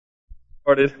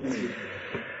Started.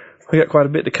 We got quite a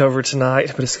bit to cover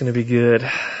tonight, but it's going to be good.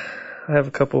 I have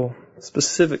a couple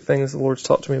specific things the Lord's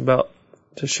talked to me about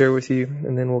to share with you,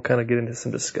 and then we'll kind of get into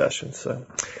some discussion. So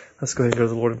let's go ahead and go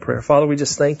to the Lord in prayer. Father, we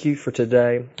just thank you for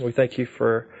today. We thank you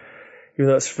for, even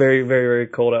though it's very, very, very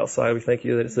cold outside, we thank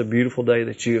you that it's a beautiful day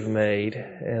that you have made.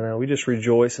 And we just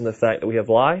rejoice in the fact that we have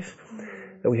life,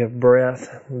 that we have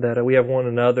breath, that we have one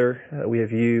another, that we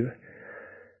have you.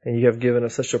 And you have given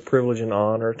us such a privilege and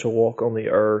honor to walk on the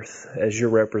earth as your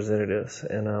representatives.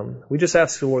 And we just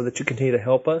ask the Lord that you continue to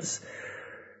help us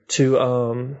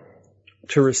to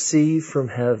receive from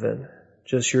heaven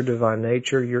just your divine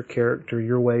nature, your character,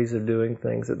 your ways of doing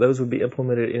things, that those would be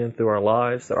implemented in and through our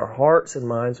lives, that our hearts and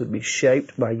minds would be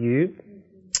shaped by you,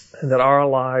 and that our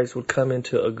lives would come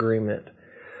into agreement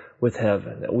with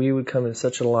heaven, that we would come in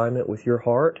such alignment with your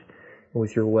heart and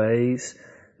with your ways.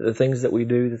 The things that we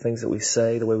do, the things that we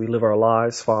say, the way we live our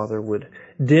lives, Father, would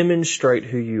demonstrate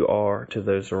who you are to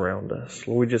those around us.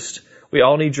 Lord, we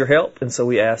all need your help, and so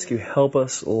we ask you, help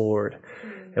us, Lord.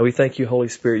 And we thank you, Holy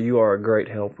Spirit, you are a great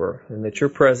helper, and that you're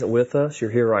present with us.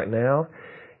 You're here right now.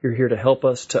 You're here to help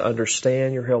us to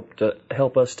understand. You're to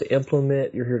help us to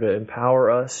implement. You're here to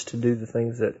empower us to do the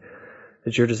things that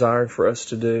you're desiring for us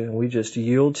to do. And we just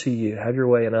yield to you. Have your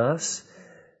way in us.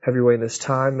 Have your way in this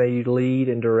time. May you lead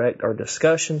and direct our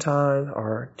discussion time,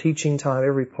 our teaching time,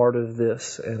 every part of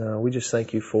this. And we just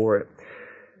thank you for it.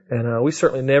 And we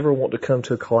certainly never want to come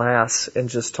to a class and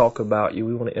just talk about you.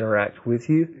 We want to interact with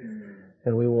you.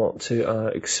 And we want to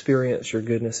experience your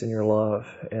goodness and your love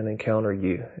and encounter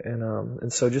you.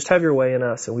 And so just have your way in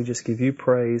us. And we just give you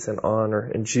praise and honor.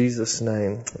 In Jesus'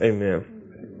 name, amen.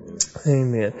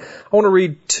 Amen. I want to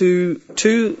read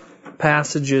two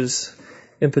passages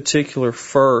in particular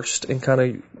first, and kind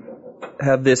of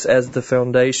have this as the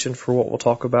foundation for what we'll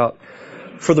talk about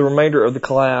for the remainder of the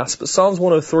class. But Psalms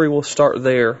 103, we'll start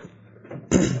there.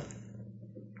 And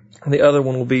the other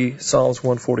one will be Psalms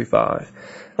 145.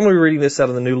 I'm going to be reading this out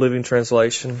of the New Living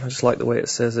Translation. I just like the way it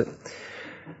says it.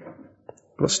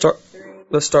 Let's start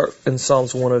in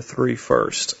Psalms 103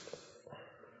 first.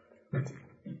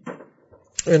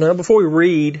 And before we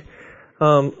read,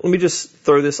 let me just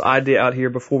throw this idea out here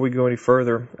before we go any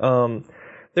further. I've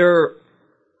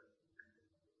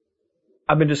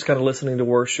been just kind of listening to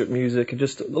worship music, and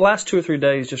just the last 2 or 3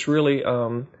 days just really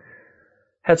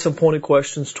had some pointed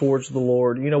questions towards the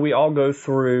Lord. You know, we all go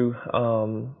through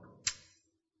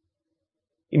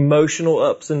emotional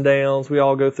ups and downs. We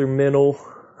all go through mental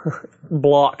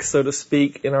blocks, so to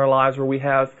speak, in our lives where we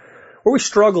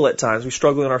struggle at times. We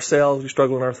struggle in ourselves, we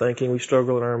struggle in our thinking, we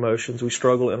struggle in our emotions, we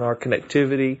struggle in our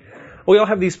connectivity. We all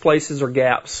have these places or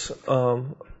gaps. A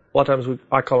lot of times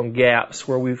I call them gaps,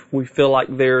 where we feel like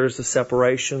there's a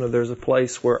separation, or there's a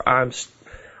place where I'm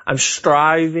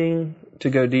striving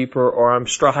to go deeper, or I'm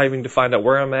striving to find out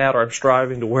where I'm at, or I'm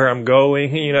striving to where I'm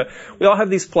going. You know, we all have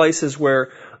these places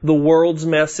where the world's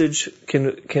message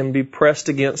can be pressed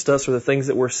against us, or the things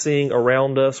that we're seeing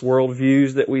around us,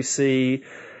 worldviews that we see.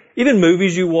 Even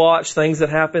movies you watch, things that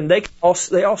happen, they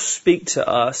all speak to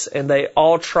us, and they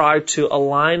all try to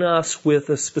align us with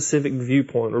a specific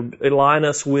viewpoint, or align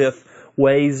us with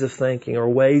ways of thinking or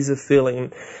ways of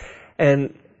feeling.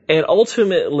 And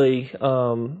ultimately,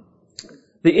 the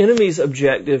enemy's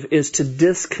objective is to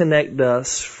disconnect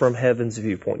us from heaven's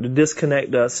viewpoint, to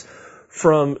disconnect us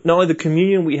from not only the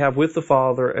communion we have with the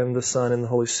Father and the Son and the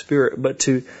Holy Spirit, but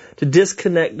to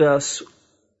disconnect us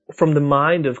from the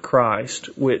mind of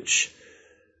Christ, which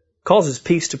causes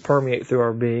peace to permeate through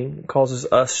our being, causes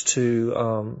us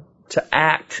to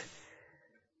act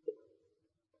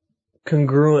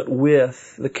congruent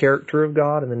with the character of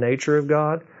God and the nature of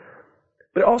God.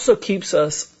 But it also keeps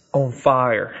us on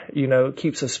fire, it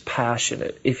keeps us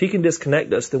passionate. If He can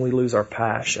disconnect us, then we lose our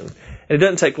passion. And it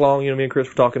doesn't take long, me and Chris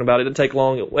were talking about it, doesn't take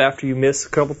long after you miss a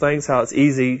couple things, how it's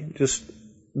easy, just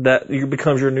that it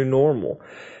becomes your new normal.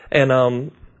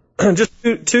 And just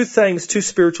two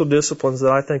spiritual disciplines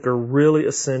that I think are really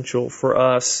essential for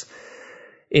us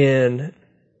in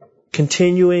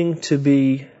continuing to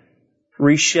be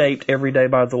reshaped every day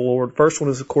by the Lord. First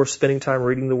one is, of course, spending time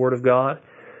reading the Word of God.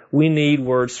 We need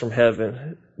words from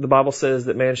heaven. The Bible says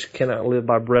that man cannot live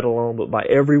by bread alone, but by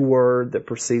every word that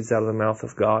proceeds out of the mouth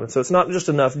of God. And so it's not just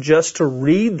enough just to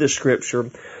read the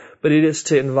Scripture, but it is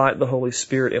to invite the Holy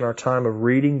Spirit in our time of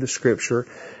reading the Scripture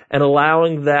and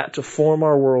allowing that to form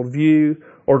our worldview,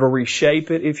 or to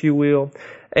reshape it, if you will,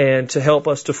 and to help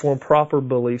us to form proper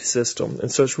belief system.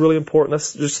 And so it's really important.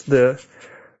 That's just the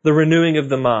renewing of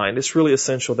the mind. It's really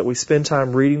essential that we spend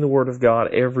time reading the Word of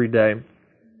God every day. And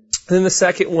then the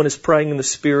second one is praying in the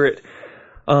Spirit.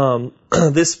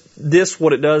 This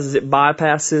what it does is it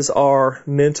bypasses our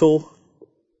mental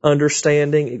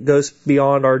understanding. It goes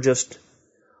beyond our just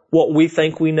what we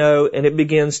think we know, and it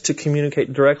begins to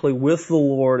communicate directly with the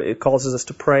Lord. It causes us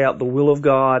to pray out the will of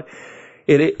God.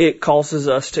 It causes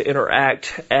us to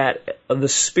interact at the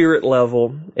spirit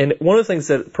level. And one of the things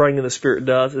that praying in the Spirit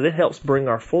does is it helps bring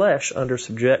our flesh under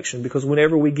subjection, because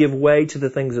whenever we give way to the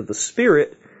things of the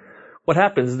Spirit, what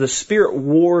happens? The Spirit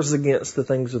wars against the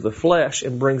things of the flesh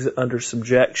and brings it under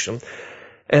subjection.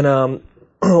 And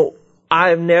I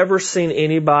have never seen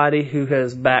anybody who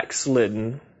has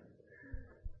backslidden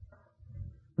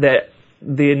that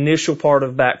the initial part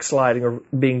of backsliding or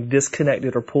being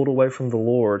disconnected or pulled away from the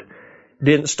Lord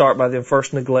didn't start by them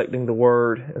first neglecting the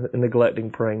Word and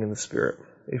neglecting praying in the Spirit.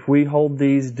 If we hold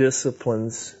these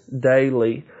disciplines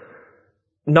daily,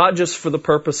 not just for the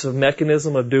purpose of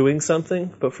mechanism of doing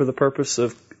something, but for the purpose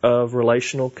of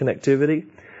relational connectivity,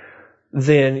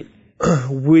 then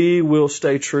we will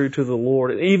stay true to the Lord.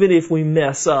 And even if we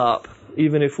mess up,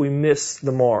 even if we miss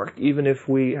the mark, even if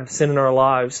we have sin in our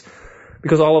lives,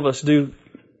 because all of us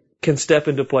can step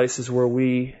into places where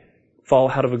we fall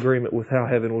out of agreement with how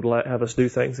heaven would have us do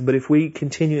things. But if we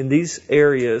continue in these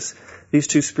areas, these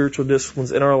two spiritual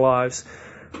disciplines in our lives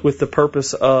with the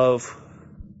purpose of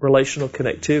relational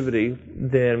connectivity,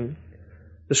 then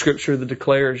the Scripture that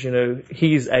declares,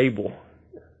 He's able.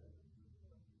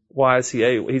 Why is He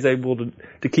able? He's able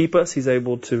to keep us. He's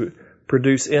able to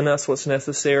produce in us what's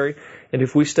necessary. And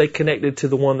if we stay connected to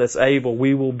the one that's able,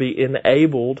 we will be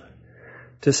enabled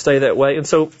to stay that way. And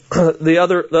so the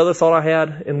other thought I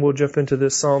had, and we'll jump into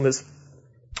this psalm, is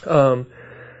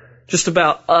just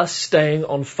about us staying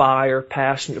on fire,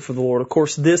 passionate for the Lord. Of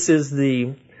course, this is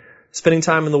the spending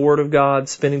time in the Word of God,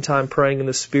 spending time praying in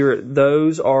the Spirit.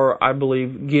 Those are, I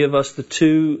believe, give us the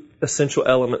two essential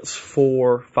elements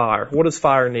for fire. What does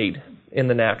fire need in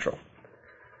the natural?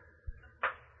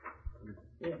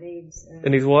 It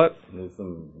needs what? It needs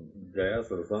some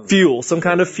gas or something. Fuel, some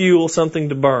kind of fuel, something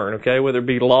to burn, okay? Whether it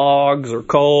be logs or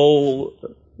coal,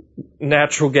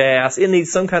 natural gas. It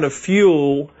needs some kind of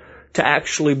fuel to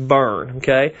actually burn,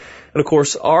 okay? And of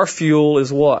course, our fuel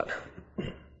is what?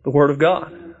 The Word of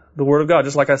God. The Word of God.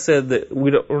 Just like I said,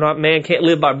 that man can't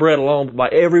live by bread alone, but by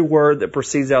every word that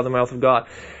proceeds out of the mouth of God.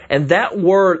 And that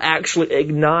word actually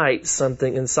ignites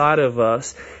something inside of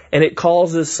us, and it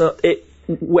causes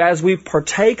as we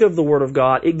partake of the Word of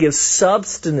God, it gives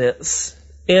substance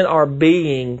in our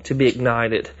being to be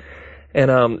ignited.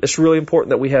 And it's really important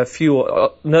that we have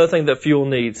fuel. Another thing that fuel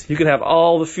needs, you can have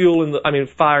all the fuel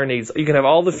fire needs. You can have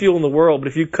all the fuel in the world, but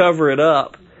if you cover it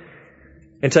up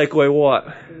and take away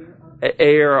what?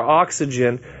 Air or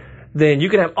oxygen, then you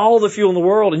can have all the fuel in the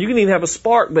world and you can even have a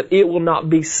spark, but it will not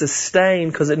be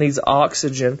sustained because it needs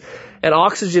oxygen. And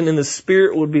oxygen in the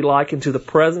Spirit would be likened to the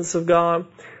presence of God.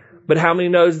 But how many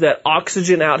knows that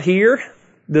oxygen out here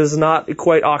does not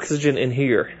equate oxygen in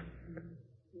here?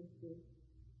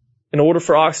 In order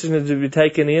for oxygen to be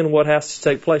taken in, what has to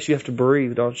take place? You have to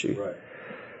breathe, don't you? Right.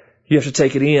 You have to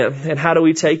take it in. And how do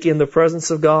we take in the presence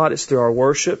of God? It's through our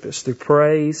worship. It's through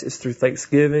praise. It's through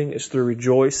thanksgiving. It's through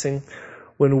rejoicing.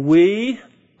 When we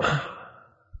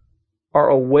are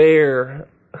aware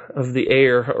of the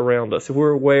air around us, if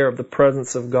we're aware of the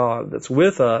presence of God that's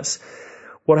with us,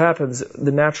 what happens?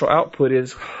 The natural output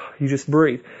is you just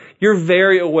breathe. You're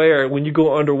very aware when you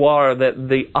go underwater that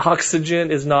the oxygen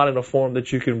is not in a form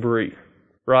that you can breathe,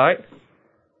 right?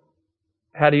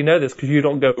 How do you know this? Because you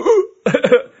don't go,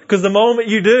 because the moment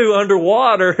you do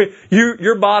underwater,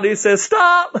 your body says,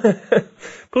 stop,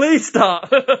 please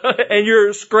stop. And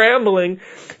you're scrambling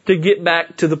to get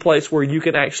back to the place where you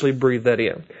can actually breathe that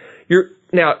in.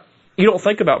 Now, you don't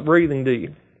think about breathing, do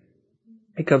you?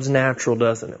 It comes natural,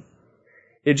 doesn't it?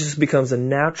 It just becomes a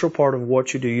natural part of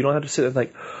what you do. You don't have to sit there and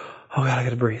think, oh God, I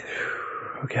gotta breathe.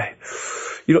 Okay.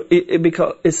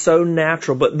 It's so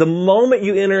natural. But the moment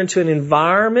you enter into an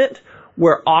environment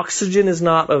where oxygen is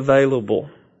not available,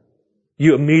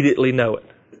 you immediately know it.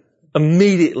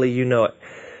 Immediately you know it.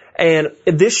 And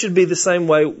this should be the same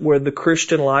way where the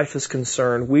Christian life is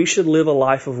concerned. We should live a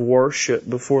life of worship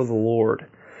before the Lord.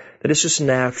 That it's just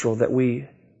natural that we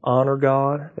honor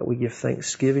God, that we give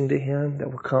thanksgiving to Him,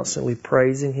 that we're constantly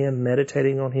praising Him,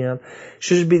 meditating on Him. It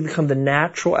should become the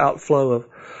natural outflow of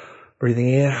breathing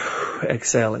in,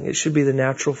 exhaling. It should be the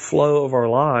natural flow of our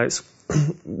lives.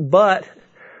 But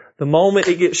the moment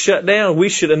it gets shut down, we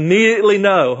should immediately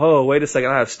know, oh, wait a second,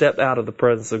 I have stepped out of the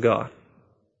presence of God.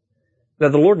 Now,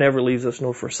 the Lord never leaves us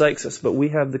nor forsakes us, but we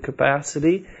have the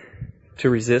capacity to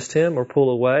resist Him or pull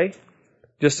away.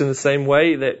 Just in the same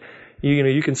way that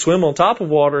you can swim on top of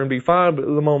water and be fine, but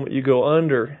the moment you go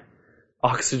under,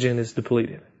 oxygen is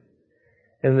depleted.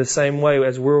 In the same way,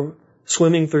 as we're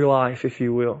swimming through life, if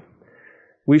you will,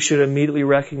 we should immediately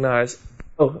recognize,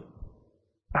 oh,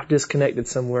 I've disconnected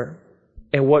somewhere.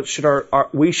 And what should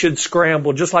we should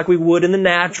scramble, just like we would in the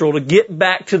natural, to get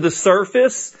back to the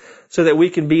surface so that we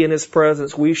can be in His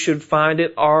presence. We should find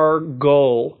it our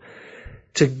goal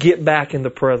to get back in the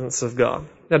presence of God.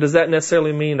 Now, does that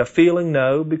necessarily mean a feeling?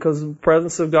 No, because the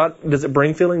presence of God, does it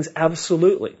bring feelings?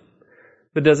 Absolutely.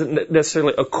 But does it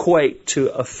necessarily equate to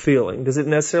a feeling? Does it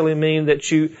necessarily mean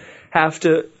that you have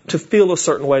to feel a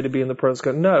certain way to be in the presence of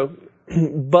God? No.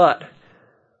 But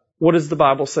what does the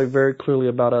Bible say very clearly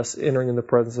about us entering in the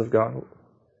presence of God?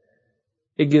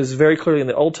 It gives very clearly in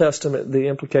the Old Testament the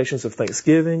implications of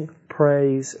thanksgiving,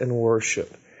 praise, and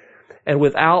worship. And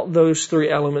without those three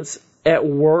elements at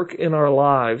work in our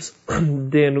lives,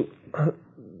 then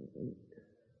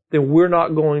we're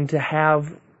not going to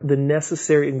have the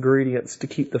necessary ingredients to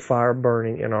keep the fire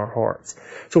burning in our hearts.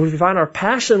 So if we find our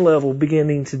passion level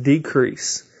beginning to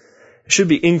decrease, it should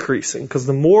be increasing, because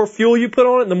the more fuel you put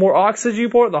on it, the more oxygen you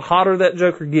pour it, the hotter that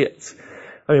joker gets.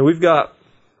 I mean,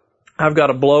 I've got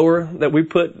a blower that we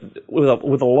put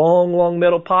with a long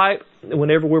metal pipe.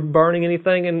 Whenever we're burning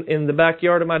anything in the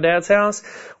backyard of my dad's house,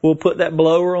 we'll put that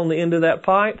blower on the end of that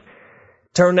pipe,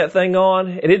 turn that thing on,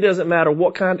 and it doesn't matter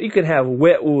what kind. You can have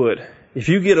wet wood. If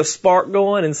you get a spark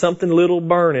going and something little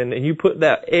burning, and you put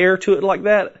that air to it like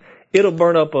that, it'll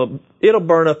burn up a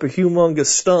humongous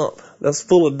stump that's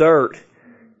full of dirt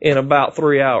in about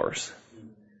 3 hours.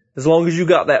 As long as you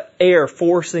got that air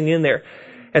forcing in there.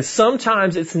 And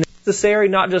sometimes it's necessary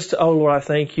not just to, oh Lord, I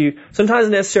thank you. Sometimes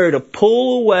it's necessary to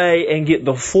pull away and get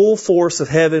the full force of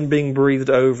heaven being breathed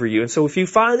over you. And so if you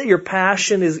find that your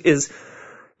passion is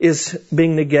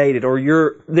being negated, or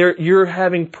you're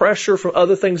having pressure from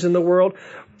other things in the world,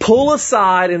 pull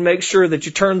aside and make sure that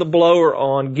you turn the blower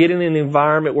on, get in an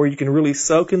environment where you can really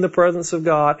soak in the presence of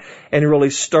God and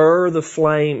really stir the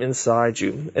flame inside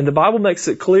you. And the Bible makes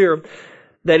it clear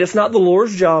that it's not the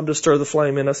Lord's job to stir the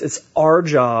flame in us, it's our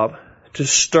job to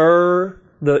stir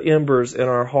the embers in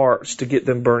our hearts to get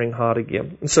them burning hot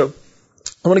again. And so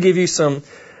I want to give you some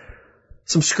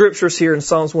scriptures here in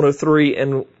Psalms 103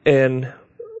 and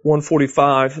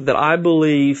 145 that I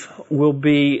believe will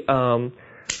be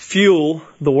fuel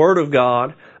the Word of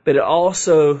God, but it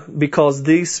also, because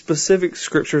these specific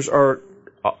scriptures are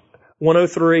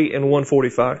 103 and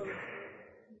 145,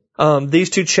 these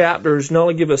two chapters not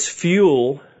only give us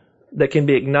fuel that can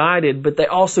be ignited, but they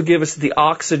also give us the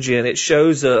oxygen. It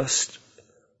shows us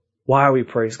why we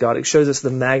praise God. It shows us the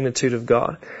magnitude of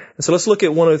God. And so let's look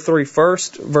at 103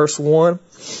 first, verse 1.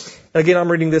 And again, I'm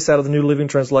reading this out of the New Living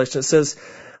Translation. It says,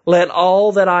 "Let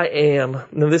all that I am,"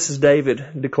 now this is David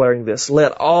declaring this,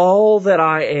 "let all that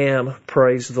I am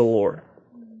praise the Lord."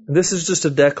 And this is just a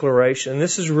declaration. And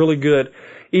this is really good,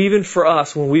 even for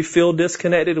us when we feel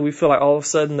disconnected and we feel like all of a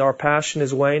sudden our passion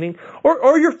is waning.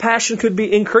 Or your passion could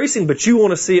be increasing, but you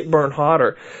want to see it burn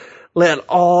hotter. Let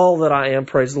all that I am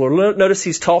praise the Lord. Notice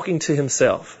he's talking to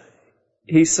himself.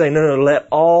 He's saying, no, let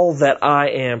all that I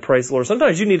am praise the Lord.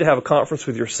 Sometimes you need to have a conference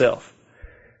with yourself.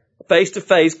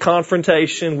 Face-to-face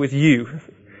confrontation with you.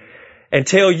 And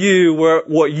tell you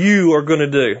what you are going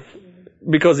to do.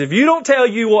 Because if you don't tell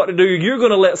you what to do, you're going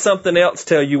to let something else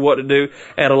tell you what to do.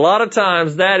 And a lot of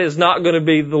times that is not going to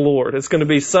be the Lord. It's going to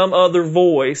be some other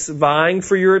voice vying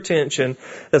for your attention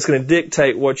that's going to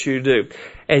dictate what you do.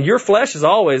 And your flesh is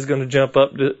always going to jump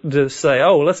up to say,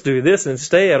 oh, let's do this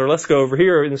instead, or let's go over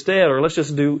here instead, or let's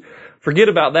just forget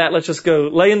about that. Let's just go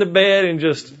lay in the bed and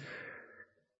just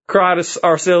cry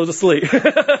ourselves to sleep.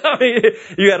 I mean,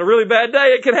 you had a really bad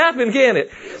day. It can happen, can't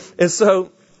it? And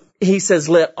so he says,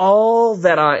 let all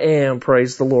that I am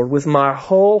praise the Lord. With my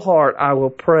whole heart I will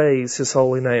praise His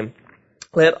holy name.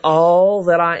 Let all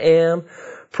that I am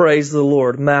praise the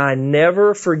Lord. May I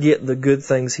never forget the good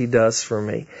things He does for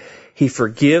me. He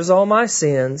forgives all my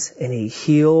sins and He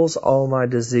heals all my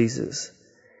diseases.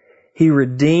 He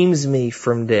redeems me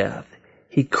from death.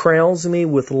 He crowns me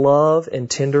with love and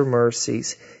tender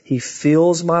mercies. He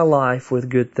fills my life with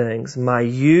good things. My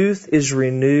youth is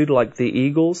renewed like the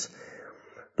eagles.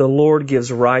 The Lord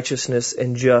gives righteousness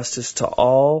and justice to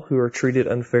all who are treated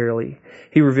unfairly.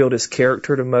 He revealed His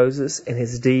character to Moses and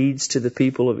His deeds to the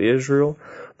people of Israel.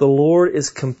 The Lord is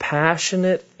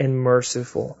compassionate and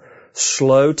merciful,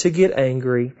 slow to get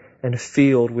angry, and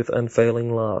filled with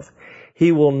unfailing love.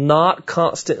 He will not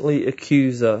constantly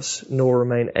accuse us, nor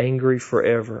remain angry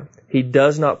forever. He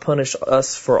does not punish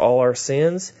us for all our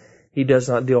sins. He does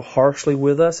not deal harshly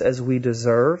with us as we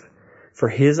deserve. For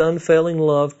His unfailing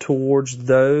love towards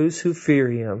those who fear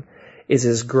Him is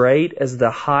as great as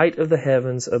the height of the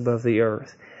heavens above the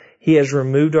earth. He has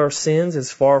removed our sins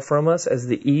as far from us as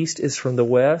the east is from the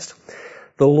west.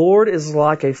 The Lord is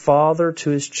like a father to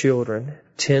his children,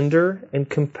 tender and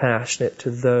compassionate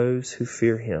to those who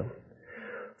fear him.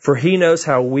 For he knows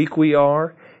how weak we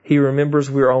are. He remembers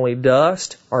we are only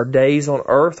dust. Our days on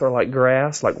earth are like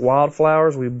grass, like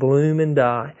wildflowers. We bloom and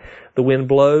die. The wind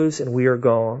blows and we are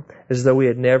gone, as though we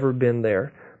had never been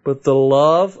there. But the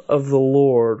love of the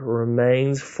Lord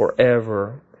remains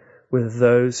forever with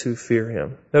those who fear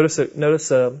him.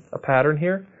 Notice a pattern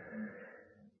here.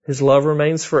 His love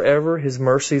remains forever. His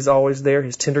mercy is always there.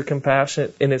 His tender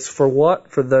compassion. And it's for what?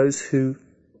 For those who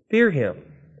fear him.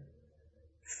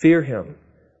 Fear him.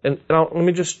 And let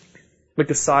me just make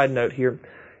a side note here.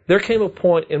 There came a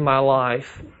point in my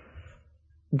life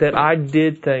that I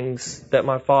did things that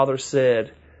my father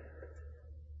said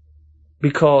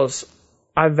because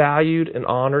I valued and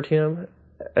honored him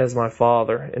as my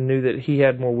father and knew that he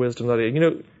had more wisdom than I did. You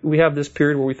know, we have this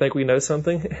period where we think we know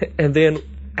something, and then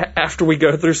after we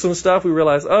go through some stuff, we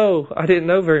realize, oh, I didn't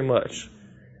know very much.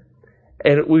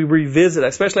 And we revisit,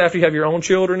 especially after you have your own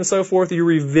children and so forth, you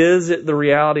revisit the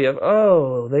reality of,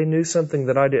 oh, they knew something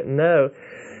that I didn't know.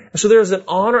 And so there's an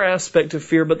honor aspect to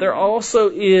fear, but there also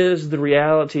is the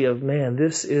reality of, man,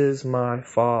 this is my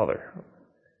father.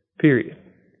 Period.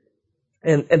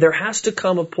 And there has to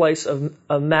come a place of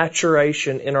a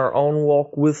maturation in our own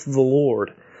walk with the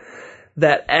Lord.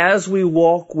 That as we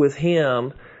walk with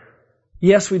him,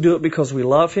 yes, we do it because we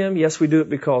love him. Yes, we do it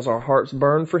because our hearts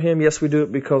burn for him. Yes, we do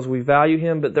it because we value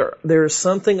him. But there is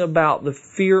something about the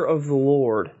fear of the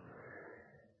Lord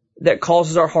that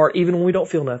causes our heart, even when we don't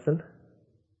feel nothing,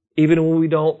 even when we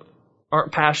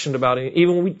aren't passionate about it,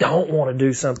 even when we don't want to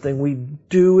do something, we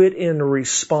do it in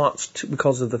response to,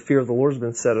 because of the fear of the Lord has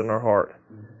been set in our heart.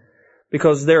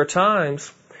 Because there are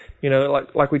times, you know,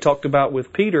 like we talked about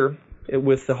with Peter,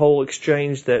 with the whole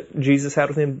exchange that Jesus had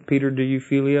with him. Peter, do you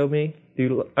phileo me?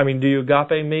 Do you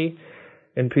agape me?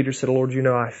 And Peter said, Lord, you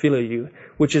know I phileo you.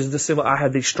 Which is the symbol. I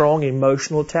have these strong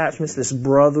emotional attachments, this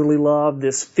brotherly love,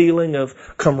 this feeling of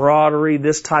camaraderie,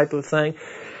 this type of thing.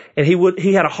 And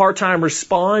he had a hard time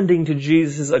responding to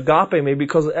Jesus' agape me,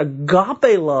 because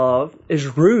agape love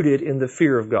is rooted in the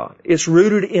fear of God. It's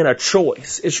rooted in a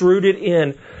choice. It's rooted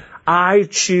in, I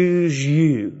choose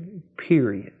you,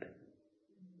 period.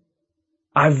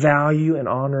 I value and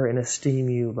honor and esteem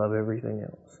you above everything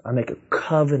else. I make a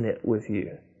covenant with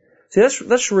you. See,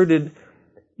 that's rooted,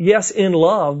 yes, in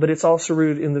love, but it's also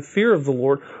rooted in the fear of the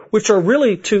Lord, which are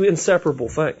really two inseparable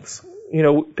things. You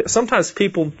know, sometimes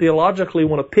people theologically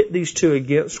want to pit these two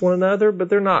against one another, but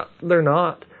they're not. They're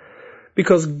not.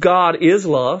 Because God is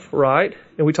love, right?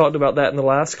 And we talked about that in the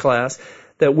last class,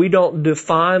 that we don't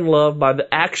define love by the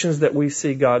actions that we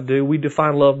see God do. We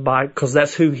define love because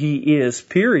that's who He is,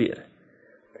 period.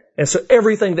 And so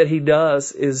everything that He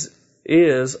does is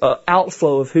an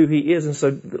outflow of who He is. And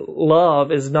so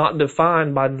love is not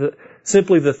defined by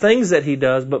simply the things that He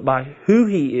does, but by who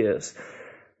He is,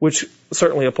 which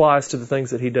certainly applies to the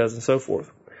things that He does and so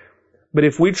forth. But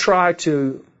if we try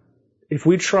to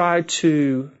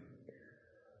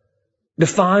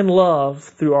define love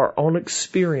through our own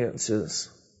experiences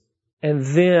and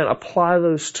then apply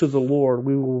those to the Lord,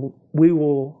 we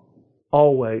will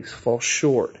always fall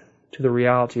short to the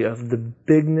reality of the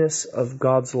bigness of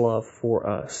God's love for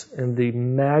us and the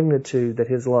magnitude that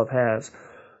His love has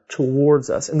towards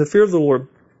us. And the fear of the Lord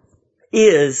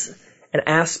is an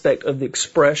aspect of the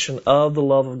expression of the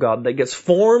love of God that gets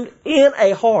formed in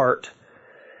a heart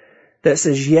that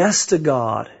says yes to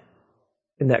God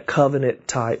in that covenant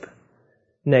type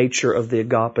nature of the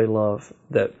agape love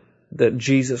that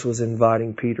Jesus was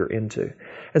inviting Peter into.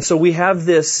 And so we have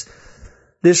this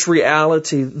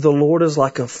reality, the Lord is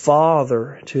like a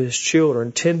father to His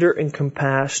children, tender and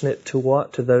compassionate to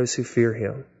what? To those who fear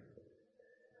Him.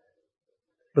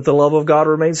 But the love of God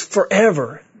remains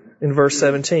forever, in verse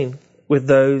 17, with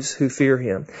those who fear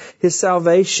Him. His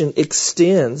salvation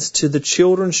extends to the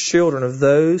children's children of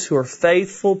those who are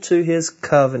faithful to His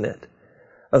covenant,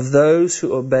 of those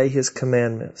who obey His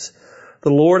commandments. The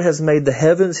Lord has made the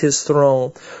heavens His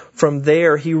throne. From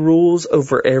there He rules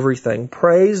over everything.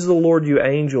 Praise the Lord, you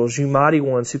angels, you mighty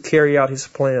ones who carry out His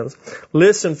plans.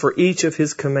 Listen for each of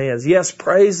His commands. Yes,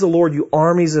 praise the Lord, you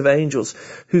armies of angels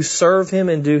who serve Him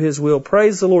and do His will.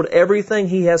 Praise the Lord, everything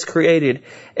He has created,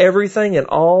 everything in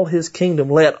all His kingdom.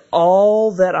 Let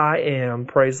all that I am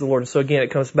praise the Lord. And so again, it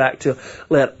comes back to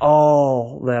let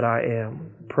all that I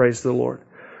am praise the Lord.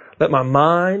 Let my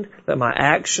mind, let my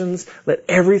actions, let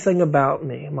everything about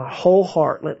me, my whole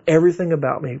heart, let everything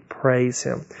about me praise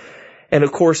Him. And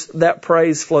of course, that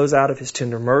praise flows out of His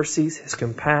tender mercies, His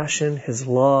compassion, His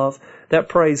love, that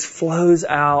praise flows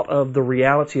out of the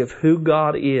reality of who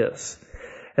God is.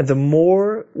 And the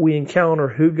more we encounter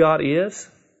who God is,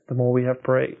 the more we have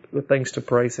things to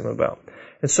praise Him about.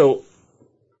 And so,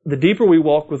 the deeper we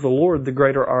walk with the Lord, the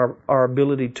greater our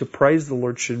ability to praise the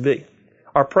Lord should be.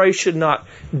 Our praise should not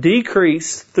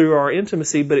decrease through our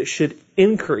intimacy, but it should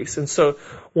increase. And so,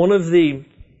 one of the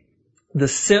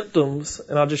symptoms,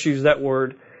 and I'll just use that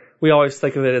word, we always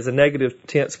think of it as a negative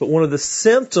tense, but one of the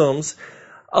symptoms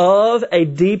of a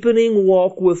deepening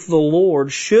walk with the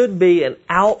Lord should be an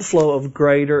outflow of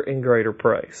greater and greater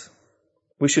praise.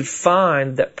 We should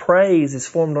find that praise is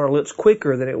formed on our lips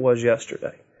quicker than it was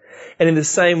yesterday. And in the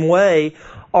same way,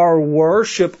 our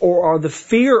worship or the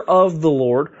fear of the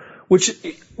Lord, which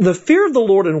the fear of the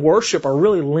Lord and worship are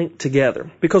really linked together.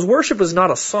 Because worship is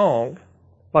not a song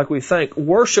like we think.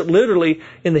 Worship literally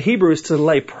in the Hebrew is to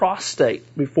lay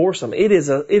prostrate before someone. It is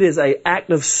a act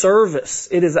of service.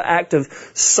 It is an act of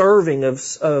serving,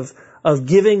 of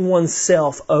giving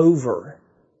oneself over,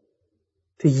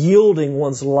 to yielding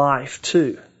one's life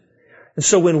to. And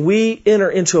so when we enter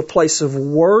into a place of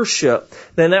worship,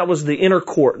 then that was the inner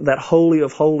court, that Holy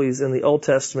of Holies in the Old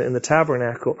Testament in the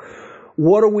tabernacle.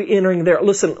 What are we entering there?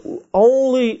 Listen,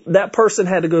 only that person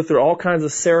had to go through all kinds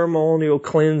of ceremonial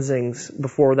cleansings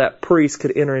before that priest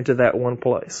could enter into that one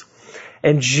place.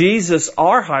 And Jesus,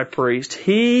 our high priest,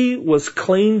 He was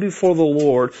clean before the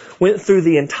Lord, went through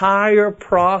the entire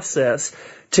process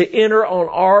to enter on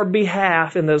our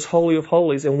behalf in those Holy of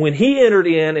Holies. And when He entered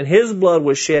in and His blood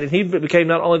was shed, and He became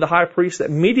not only the high priest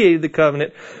that mediated the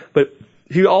covenant, but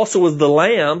He also was the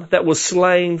lamb that was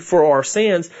slain for our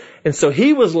sins. And so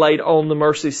He was laid on the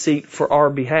mercy seat for our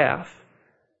behalf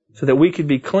so that we could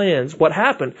be cleansed. What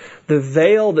happened? The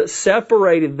veil that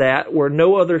separated that where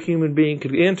no other human being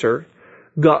could enter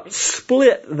got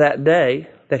split that day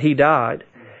that He died.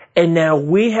 And now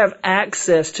we have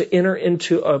access to enter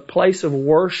into a place of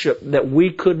worship that we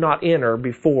could not enter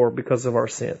before because of our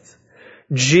sins.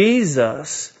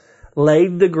 Jesus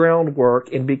laid the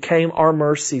groundwork and became our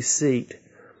mercy seat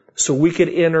so we could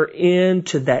enter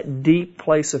into that deep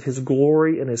place of His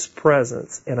glory and His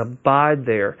presence and abide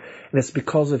there. And it's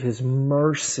because of His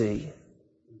mercy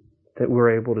that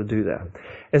we're able to do that.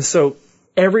 And so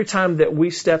every time that we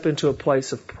step into a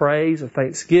place of praise, of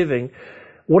thanksgiving,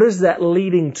 what is that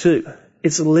leading to?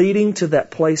 It's leading to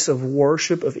that place of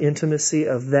worship, of intimacy,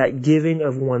 of that giving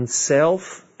of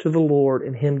oneself to the Lord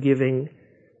and Him giving.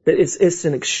 That it's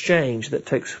an exchange that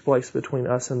takes place between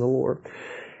us and the Lord.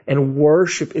 And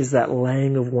worship is that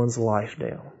laying of one's life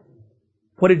down.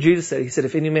 What did Jesus say? He said,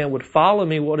 if any man would follow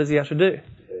me, what does he have to do?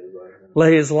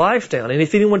 Lay his life down. And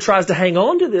if anyone tries to hang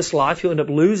on to this life, he'll end up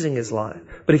losing his life.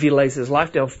 But if he lays his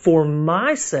life down for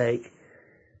my sake,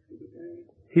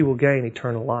 he will gain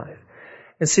eternal life.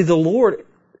 And see, the Lord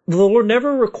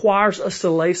never requires us to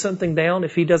lay something down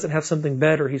if He doesn't have something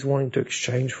better He's wanting to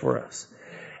exchange for us.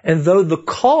 And though the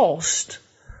cost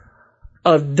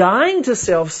of dying to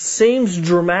self seems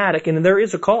dramatic, and there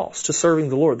is a cost to serving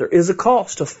the Lord, there is a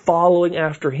cost to following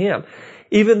after Him.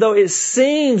 Even though it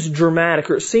seems dramatic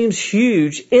or it seems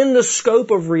huge, in the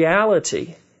scope of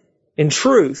reality, in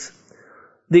truth,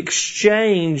 the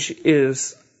exchange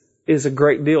is a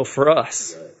great deal for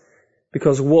us.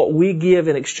 Because what we give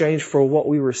in exchange for what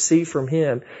we receive from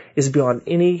Him is beyond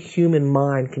any human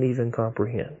mind can even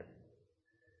comprehend.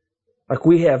 Like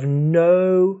we have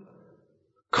no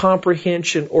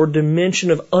comprehension or dimension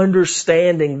of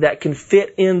understanding that can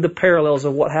fit in the parallels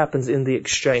of what happens in the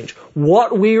exchange.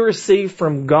 What we receive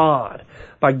from God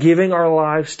by giving our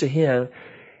lives to Him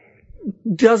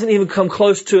doesn't even come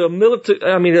close to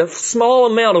a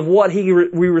small amount of what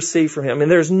we receive from Him.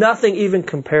 And there's nothing even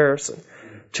comparison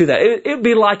to that. It'd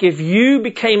be like if you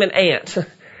became an ant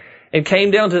and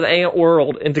came down to the ant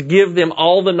world and to give them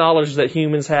all the knowledge that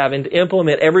humans have and to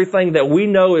implement everything that we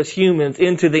know as humans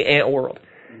into the ant world.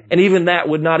 And even that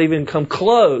would not even come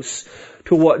close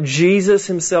to what Jesus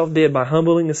Himself did by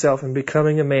humbling Himself and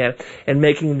becoming a man and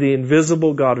making the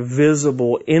invisible God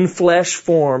visible in flesh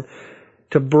form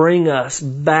to bring us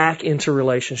back into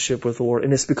relationship with the Lord.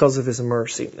 And it's because of His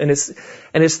mercy. And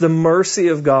it's the mercy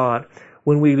of God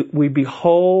when we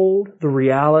behold the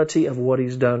reality of what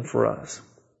He's done for us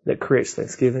that creates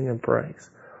thanksgiving and praise.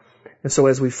 And so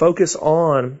as we focus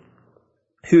on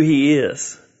who He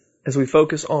is, as we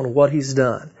focus on what He's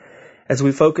done, as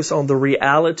we focus on the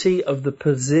reality of the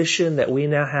position that we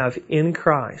now have in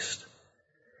Christ,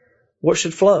 what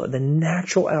should flow? The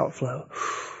natural outflow.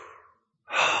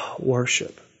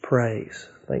 Worship, praise,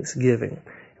 thanksgiving.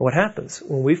 And what happens?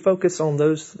 When we focus on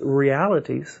those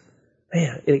realities,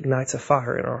 man, it ignites a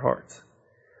fire in our hearts.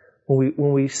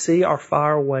 when we see our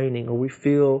fire waning, or we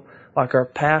feel like our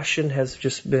passion has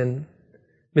just been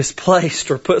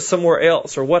misplaced or put somewhere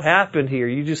else, or what happened here,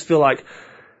 you just feel like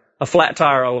a flat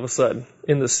tire all of a sudden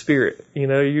in the spirit. You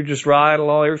know, you're just riding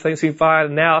along, everything seems fine,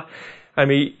 and now, I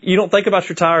mean, you don't think about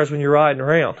your tires when you're riding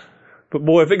around. But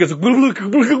boy, if it goes,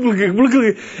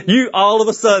 you all of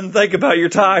a sudden think about your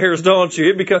tires, don't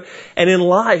you? And in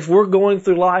life, we're going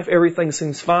through life, everything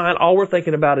seems fine. All we're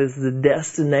thinking about is the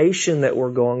destination that we're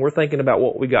going. We're thinking about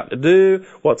what we got to do,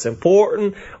 what's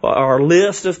important, our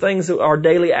list of things, our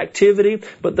daily activity.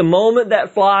 But the moment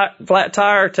that flat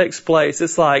tire takes place,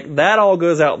 it's like that all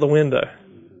goes out the window.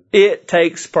 It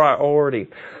takes priority.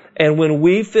 And when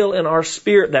we feel in our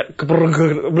spirit that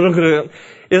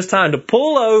it's time to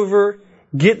pull over,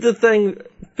 get the thing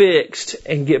fixed,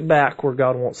 and get back where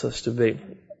God wants us to be.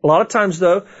 A lot of times,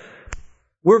 though,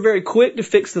 we're very quick to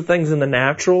fix the things in the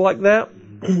natural like that.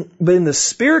 But in the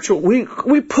spiritual, we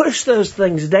push those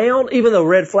things down, even though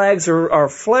red flags are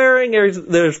flaring,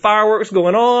 there's fireworks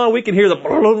going on, we can hear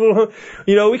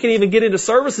we can even get into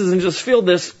services and just feel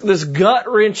this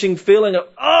gut-wrenching feeling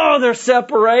of, there's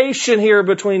separation here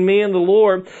between me and the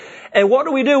Lord. And what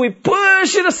do? We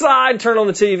push it aside and turn on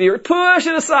the TV, or push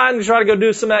it aside and try to go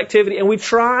do some activity, and we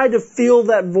try to fill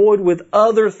that void with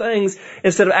other things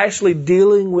instead of actually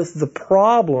dealing with the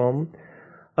problem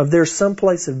of there's some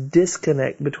place of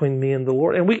disconnect between me and the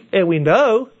Lord. And we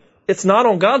know it's not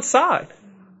on God's side,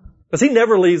 because He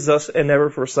never leaves us and never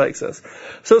forsakes us.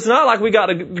 So it's not like we got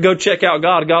to go check out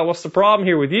God. God, what's the problem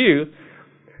here with you?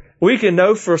 We can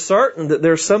know for certain that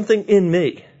there's something in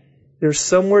me. There's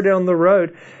somewhere down the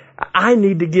road. I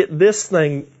need to get this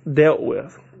thing dealt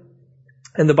with.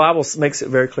 And the Bible makes it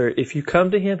very clear. If you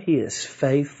come to Him, He is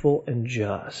faithful and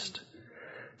just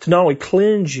to not only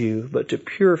cleanse you, but to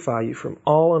purify you from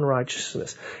all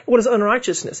unrighteousness. What is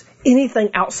unrighteousness?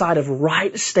 Anything outside of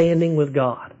right standing with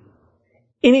God.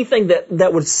 Anything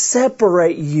that would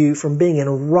separate you from being in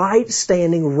right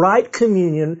standing, right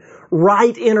communion,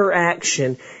 right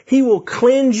interaction. He will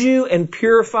cleanse you and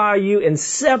purify you and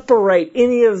separate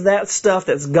any of that stuff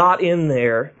that's got in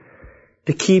there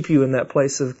to keep you in that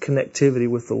place of connectivity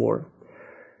with the Lord.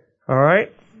 All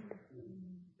right?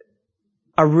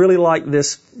 I really like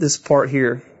this part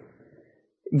here.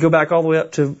 Go back all the way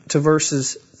up to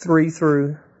verses 3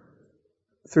 through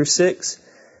 6.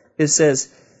 It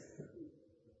says,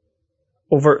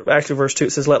 verse 2,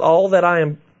 it says, let all that I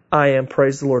am,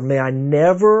 praise the Lord. May I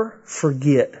never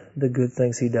forget the good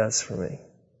things He does for me.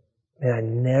 May I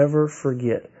never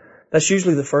forget. That's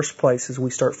usually the first place is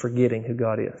we start forgetting who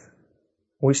God is.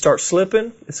 When we start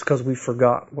slipping, it's because we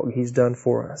forgot what He's done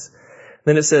for us.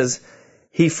 Then it says,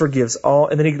 He forgives all,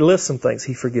 and then He lists some things.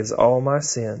 He forgives all my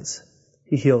sins.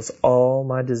 He heals all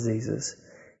my diseases.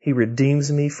 He redeems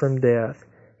me from death.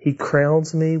 He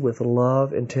crowns me with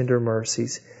love and tender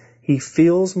mercies. He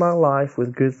fills my life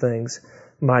with good things.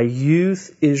 My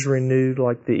youth is renewed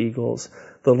like the eagles.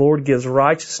 The Lord gives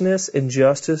righteousness and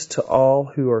justice to all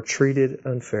who are treated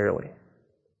unfairly.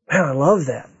 Man, I love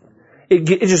that.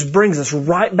 It just brings us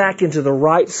right back into the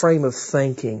right frame of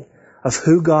thinking of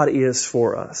who God is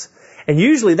for us. And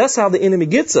usually that's how the enemy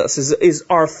gets us, is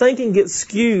our thinking gets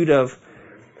skewed of,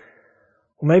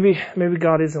 well, maybe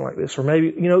God isn't like this, or maybe,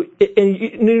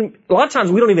 and a lot of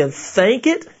times we don't even think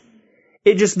it.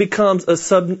 It just becomes a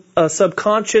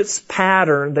subconscious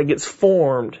pattern that gets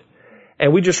formed,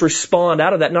 and we just respond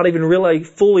out of that, not even really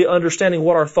fully understanding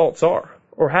what our thoughts are,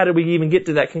 or how did we even get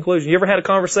to that conclusion. You ever had a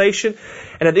conversation,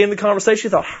 and at the end of the conversation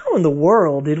you thought, how in the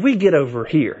world did we get over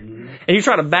here? And you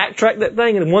try to backtrack that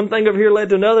thing, and one thing over here led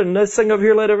to another, and this thing over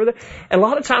here led over there. And a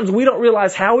lot of times we don't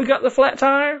realize how we got the flat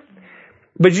tire,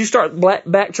 but you start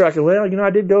backtracking. Well, I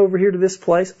did go over here to this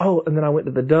place. Oh, and then I went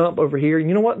to the dump over here. And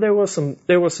you know what? There was some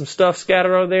stuff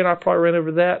scattered over there, and I probably ran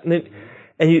over that.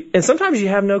 And sometimes you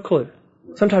have no clue.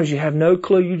 Sometimes you have no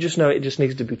clue. You just know it just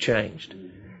needs to be changed.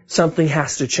 Something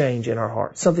has to change in our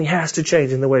hearts. Something has to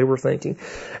change in the way we're thinking.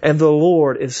 And the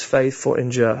Lord is faithful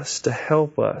and just to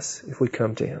help us if we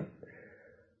come to Him.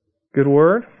 Good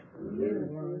word?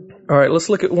 All right, let's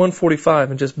look at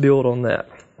 145 and just build on that.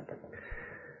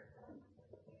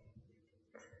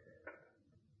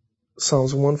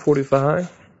 Psalms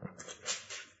 145.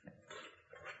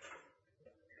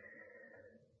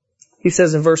 He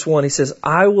says in verse 1, he says,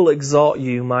 I will exalt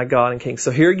you, my God and King. So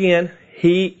here again,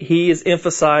 he is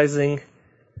emphasizing,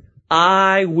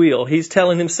 I will. He's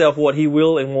telling himself what he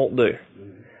will and won't do.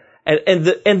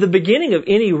 And the beginning of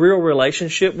any real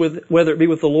relationship, with whether it be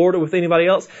with the Lord or with anybody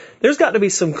else, there's got to be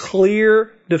some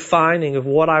clear defining of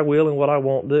what I will and what I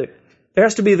won't do. There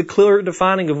has to be the clear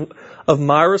defining of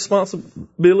my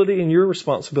responsibility and your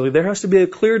responsibility. There has to be a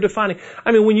clear defining.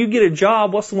 I mean, when you get a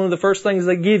job, what's one of the first things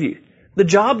they give you? The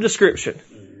job description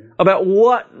about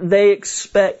what they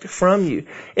expect from you.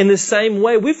 In the same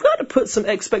way, we've got to put some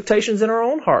expectations in our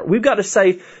own heart. We've got to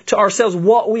say to ourselves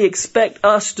what we expect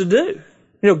us to do.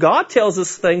 You know, God tells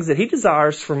us things that He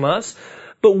desires from us,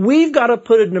 but we've got to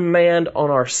put a demand on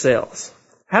ourselves.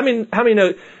 How many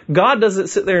know God doesn't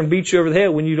sit there and beat you over the head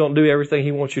when you don't do everything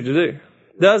He wants you to do?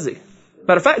 Does He?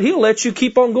 Matter of fact, He'll let you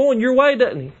keep on going your way,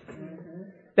 doesn't He?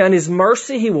 Now, in His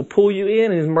mercy, He will pull you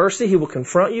in. In His mercy, He will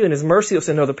confront you. In His mercy, He'll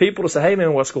send other people to say, hey,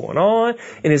 man, what's going on?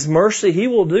 In His mercy, He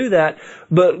will do that.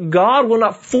 But God will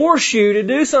not force you to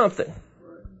do something.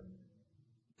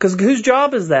 Because whose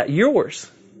job is that? Yours.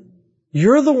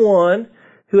 You're the one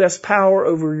who has power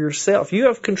over yourself. You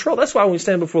have control. That's why when we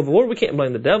stand before the Lord, we can't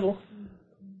blame the devil.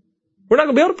 We're not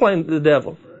going to be able to blame the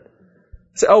devil.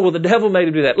 Say, oh, well, the devil made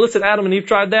him do that. Listen, Adam and Eve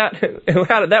tried that. And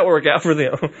how did that work out for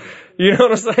them? You know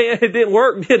what I'm saying? It didn't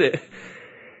work, did it?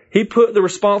 He put the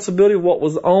responsibility of what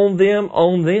was on them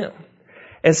on them.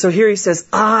 And so here He says,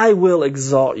 I will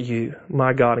exalt you,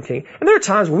 my God and King. And there are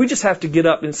times where we just have to get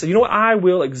up and say, you know what? I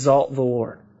will exalt the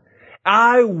Lord.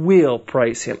 I will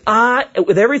praise Him.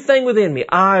 With everything within me,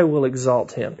 I will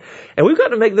exalt Him. And we've got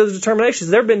to make those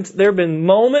determinations. There have been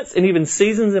moments and even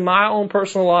seasons in my own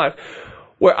personal life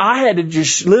where I had to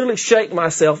just literally shake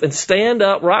myself and stand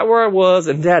up right where I was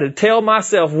and had to tell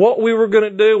myself what we were going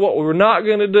to do, what we were not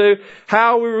going to do,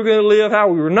 how we were going to live, how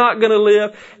we were not going to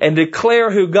live, and declare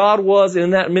who God was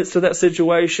in that midst of that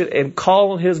situation and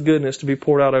call on His goodness to be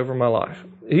poured out over my life.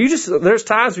 There's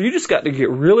times where you just got to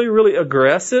get really, really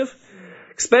aggressive.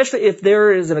 Especially if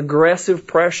there is an aggressive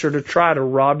pressure to try to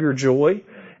rob your joy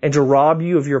and to rob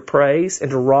you of your praise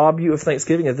and to rob you of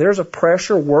thanksgiving. If there's a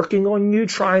pressure working on you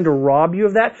trying to rob you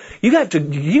of that, you have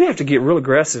to get real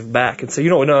aggressive back and say, you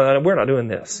know what, no, we're not doing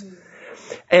this.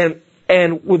 And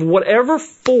with whatever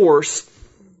force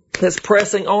that's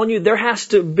pressing on you, there has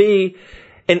to be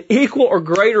an equal or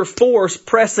greater force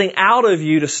pressing out of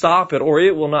you to stop it, or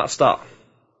it will not stop.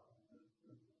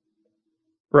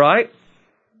 Right?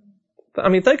 I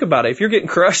mean, think about it. If you're getting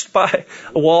crushed by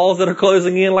walls that are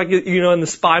closing in, like, you know, in the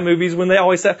spy movies when they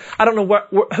always say, I don't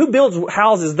know who builds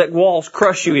houses that walls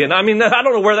crush you in. I mean, I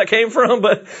don't know where that came from,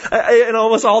 but in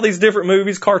almost all these different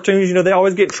movies, cartoons, you know, they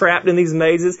always get trapped in these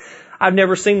mazes. I've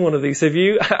never seen one of these. Have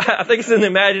you? I think it's in the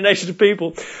imagination of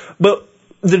people. But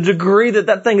the degree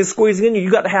that thing is squeezing in you,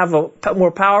 you've got to have a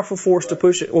more powerful force to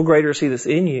push it. Well, greater is He that's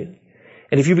in you.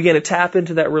 And if you begin to tap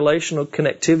into that relational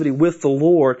connectivity with the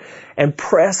Lord and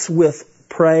press with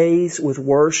praise, with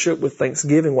worship, with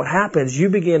thanksgiving, what happens? You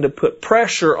begin to put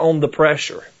pressure on the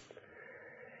pressure.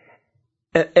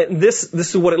 And this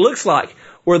is what it looks like,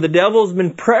 where the devil's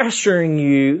been pressuring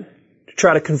you to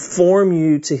try to conform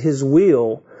you to his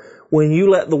will. When you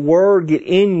let the Word get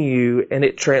in you and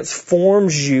it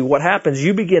transforms you, what happens?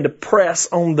 You begin to press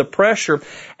on the pressure,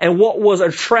 and what was a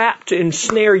trap to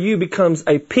ensnare you becomes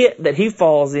a pit that he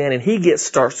falls in, and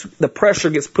the pressure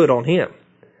gets put on him.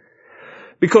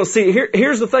 Because see,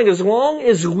 here's the thing, as long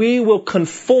as we will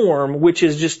conform, which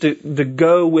is just to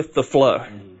go with the flow,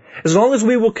 as long as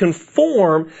we will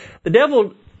conform, the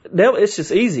devil, it's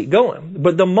just easy going.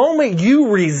 But the moment you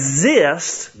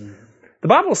resist, the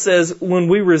Bible says when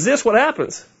we resist, what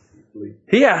happens?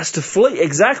 He has to flee.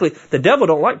 Exactly. The devil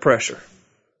don't like pressure.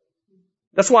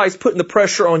 That's why he's putting the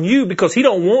pressure on you, because he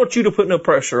don't want you to put no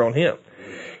pressure on him.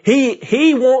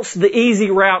 He wants the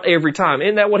easy route every time.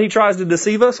 Isn't that what he tries to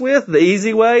deceive us with? The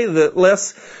easy way,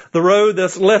 the road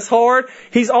that's less hard.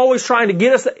 He's always trying to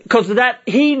get us, because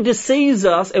he deceives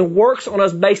us and works on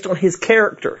us based on his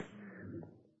character.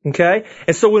 Okay?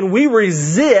 And so when we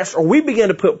resist or we begin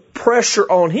to put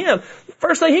pressure on him, the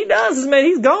first thing he does is, man,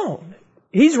 he's gone.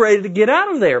 He's ready to get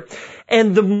out of there.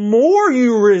 And the more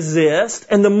you resist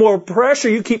and the more pressure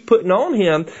you keep putting on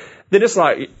him, then it's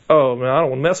like, oh man, I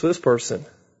don't want to mess with this person.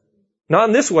 Not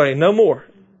in this way, no more.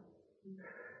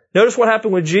 Notice what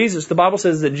happened with Jesus. The Bible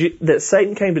says that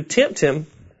Satan came to tempt him,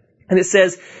 and it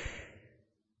says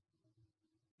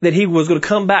that he was going to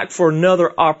come back for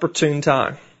another opportune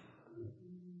time.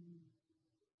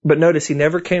 But notice he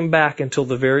never came back until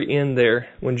the very end there,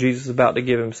 when Jesus was about to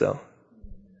give himself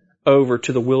over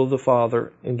to the will of the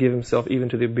Father and give himself even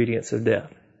to the obedience of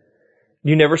death.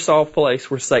 You never saw a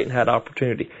place where Satan had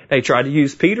opportunity. Now, he tried to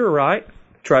use Peter, right?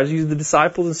 Tried to use the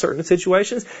disciples in certain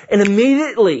situations. And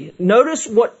immediately, notice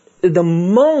the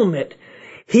moment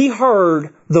he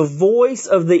heard the voice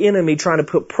of the enemy trying to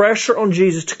put pressure on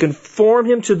Jesus to conform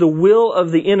him to the will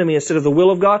of the enemy instead of the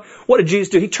will of God, what did Jesus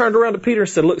do? He turned around to Peter and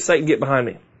said, look, Satan, get behind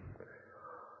me.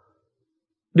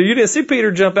 You didn't see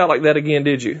Peter jump out like that again,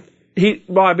 did you?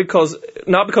 Why?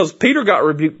 Not because Peter got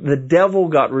rebuked, the devil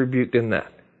got rebuked in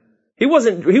that. He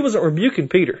wasn't rebuking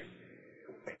Peter.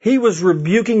 He was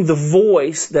rebuking the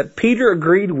voice that Peter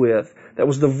agreed with, that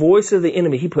was the voice of the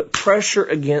enemy. He put pressure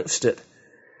against it.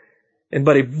 And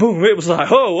buddy, boom, it was like,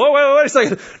 oh, wait a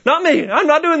second. Not me. I'm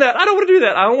not doing that. I don't want to do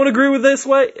that. I don't want to agree with this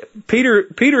way.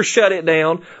 Peter shut it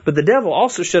down, but the devil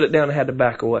also shut it down and had to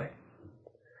back away.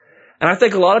 And I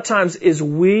think a lot of times is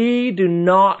we do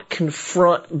not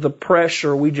confront the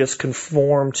pressure, we just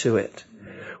conform to it.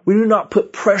 We do not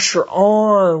put pressure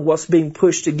on what's being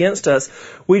pushed against us.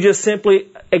 We just simply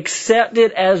accept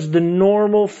it as the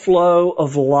normal flow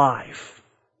of life.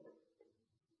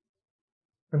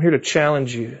 I'm here to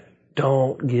challenge you.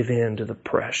 Don't give in to the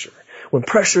pressure. When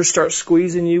pressure starts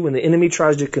squeezing you, when the enemy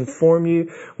tries to conform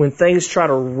you, when things try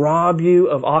to rob you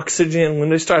of oxygen, when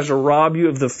this tries to rob you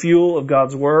of the fuel of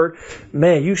God's Word,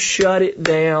 man, you shut it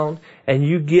down and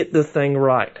you get the thing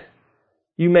right.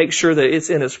 You make sure that it's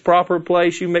in its proper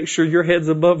place. You make sure your head's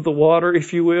above the water,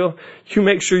 if you will. You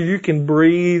make sure you can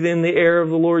breathe in the air of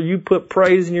the Lord. You put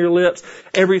praise in your lips.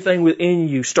 Everything within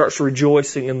you starts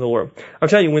rejoicing in the Lord. I'm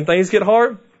telling you, when things get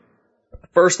hard,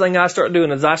 first thing I start doing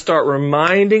is I start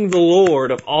reminding the Lord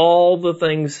of all the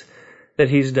things that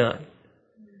He's done.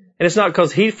 And it's not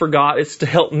because He forgot, it's to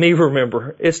help me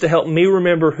remember. It's to help me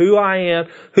remember who I am,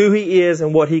 who He is,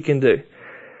 and what He can do.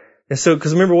 And so,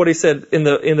 because remember what He said in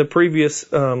the previous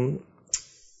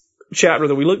chapter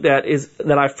that we looked at is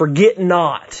that I forget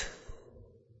not.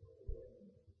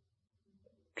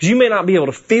 Because you may not be able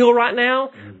to feel right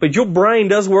now, but your brain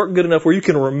does work good enough where you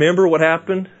can remember what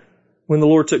happened when the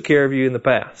Lord took care of you in the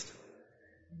past.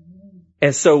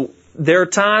 And so there are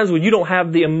times when you don't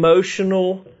have the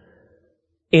emotional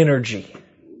energy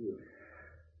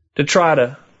to try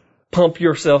to pump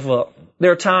yourself up.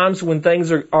 There are times when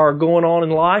things are going on in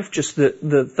life, just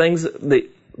the things, the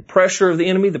pressure of the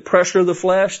enemy, the pressure of the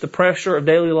flesh, the pressure of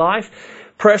daily life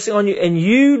pressing on you, and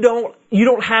you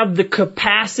don't have the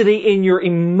capacity in your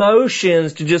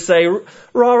emotions to just say,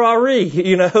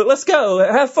 rah-rah-ree, let's go,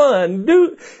 have fun,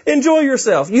 enjoy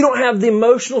yourself. You don't have the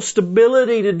emotional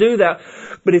stability to do that.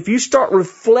 But if you start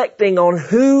reflecting on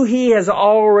who He has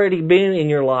already been in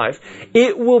your life,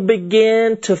 it will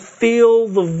begin to fill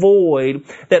the void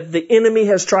that the enemy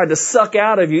has tried to suck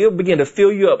out of you. It'll begin to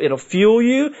fill you up. It'll fuel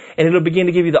you, and it'll begin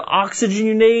to give you the oxygen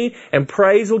you need, and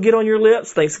praise will get on your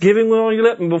lips, thanksgiving will on your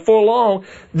lips, and before long,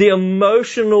 the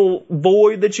emotional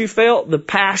void that you felt, the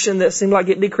passion that seemed like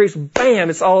it decreased, bam,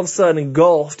 it's all of a sudden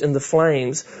engulfed in the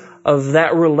flames of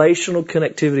that relational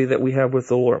connectivity that we have with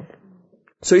the Lord.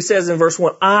 So He says in verse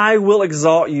 1, I will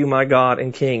exalt you, my God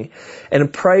and King,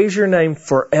 and praise your name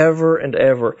forever and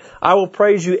ever. I will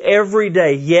praise you every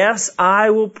day. Yes, I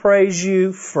will praise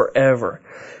you forever.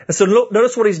 And so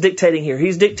notice what He's dictating here.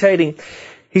 He's dictating,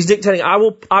 I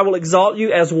will exalt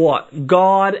you as what?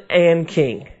 God and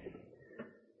King.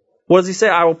 What does He say?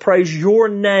 I will praise your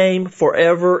name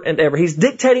forever and ever. He's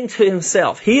dictating to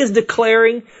Himself. He is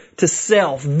declaring to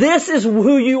self, this is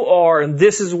who you are and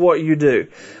this is what you do.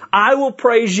 I will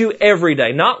praise you every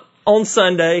day, not on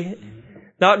Sunday,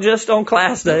 not just on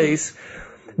class days,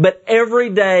 but every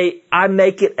day I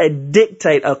make it a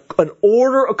dictate, an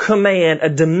order, a command, a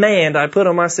demand I put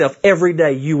on myself. Every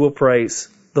day you will praise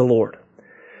the Lord.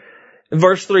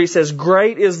 Verse 3 says,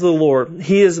 great is the Lord.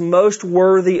 He is most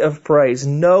worthy of praise.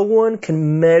 No one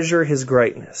can measure His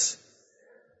greatness.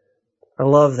 I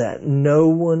love that. No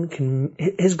one can.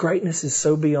 His greatness is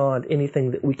so beyond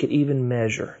anything that we could even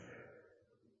measure.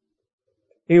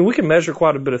 We can measure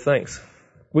quite a bit of things.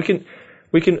 We can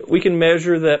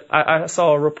measure that. I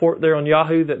saw a report there on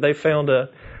Yahoo that they found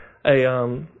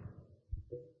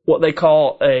what they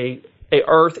call a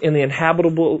Earth in the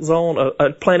inhabitable zone,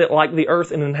 a planet like the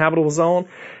Earth in an inhabitable zone,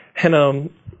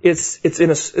 and it's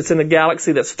in a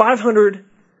galaxy that's 500.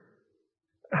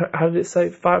 How did it say?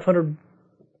 500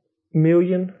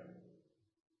 million?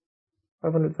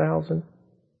 500,000?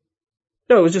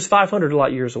 No, it was just 500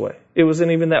 light years away. It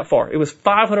wasn't even that far. It was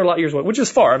 500 light years away, which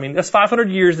is far. I mean, that's 500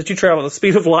 years that you travel at the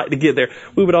speed of light to get there.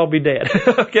 We would all be dead.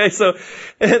 Okay, so,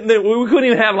 and then we couldn't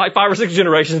even have like 5 or 6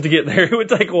 generations to get there. It would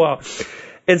take a while.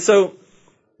 And so,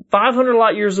 500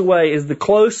 light years away is the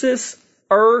closest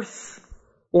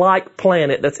Earth-like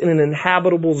planet that's in an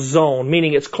inhabitable zone,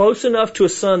 meaning it's close enough to a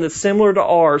sun that's similar to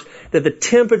ours that the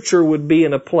temperature would be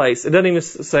in a place. It doesn't even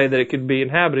say that it could be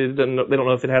inhabited. They don't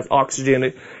know if it has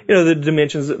oxygen. The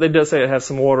dimensions, it does say it has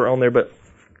some water on there, but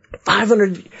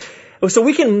 500. So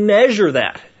we can measure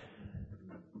that.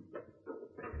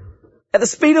 At the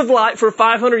speed of light for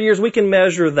 500 years, we can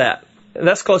measure that.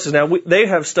 that's closest. Now, they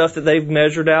have stuff that they've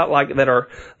measured out, like that are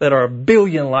a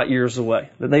billion light years away,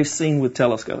 that they've seen with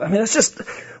telescopes. I mean, that's just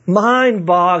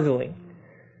mind-boggling.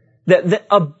 That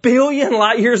a billion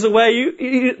light years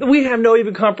away, we have no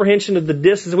even comprehension of the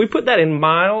distance. If we put that in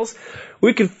miles,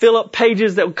 we could fill up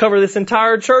pages that would cover this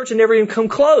entire church and never even come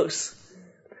close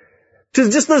to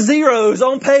just the zeros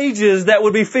on pages that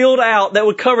would be filled out that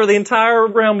would cover the entire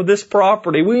realm of this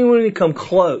property. We wouldn't even come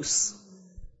close.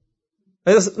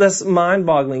 That's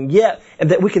mind-boggling. Yet,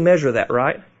 and that we can measure that,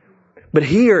 right? But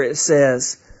here it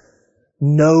says,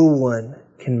 no one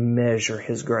can measure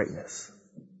His greatness.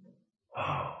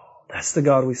 Oh, that's the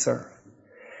God we serve.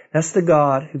 That's the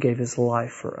God who gave His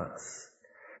life for us.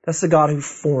 That's the God who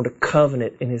formed a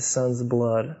covenant in His Son's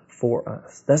blood for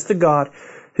us. That's the God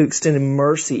who extended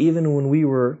mercy even when we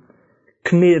were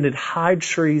committed high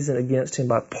treason against Him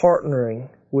by partnering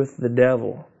with the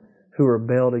devil who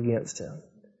rebelled against Him.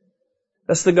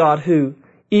 That's the God who,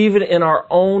 even in our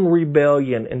own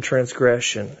rebellion and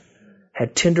transgression,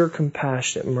 had tender,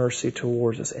 compassionate mercy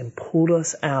towards us and pulled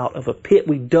us out of a pit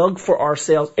we dug for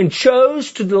ourselves and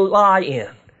chose to lie in.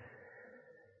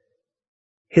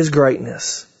 His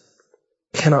greatness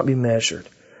cannot be measured.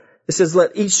 It says,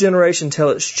 let each generation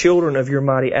tell its children of your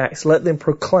mighty acts. Let them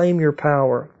proclaim your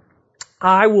power.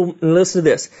 I will, and listen to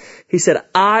this. He said,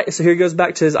 so here he goes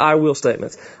back to his I will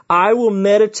statements. I will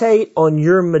meditate on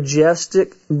your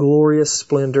majestic, glorious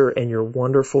splendor and your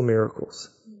wonderful miracles.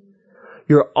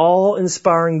 Your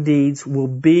awe-inspiring deeds will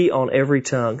be on every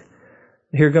tongue.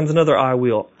 Here comes another I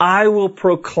will. I will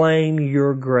proclaim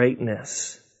your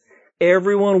greatness.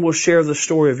 Everyone will share the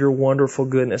story of your wonderful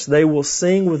goodness. They will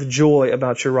sing with joy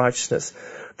about your righteousness.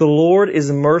 The Lord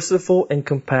is merciful and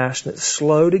compassionate,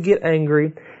 slow to get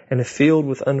angry, and filled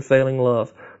with unfailing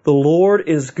love. The Lord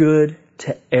is good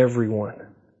to everyone.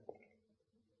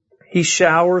 He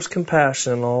showers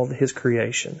compassion on all His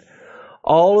creation.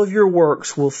 All of your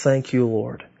works will thank you,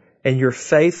 Lord, and your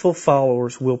faithful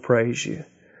followers will praise you.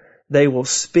 They will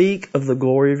speak of the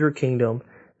glory of your kingdom.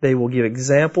 They will give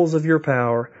examples of your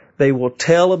power. They will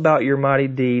tell about your mighty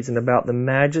deeds and about the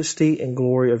majesty and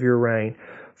glory of your reign.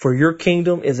 For your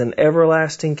kingdom is an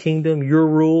everlasting kingdom, your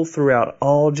rule throughout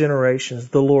all generations.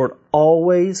 The Lord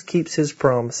always keeps His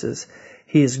promises.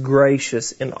 He is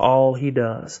gracious in all He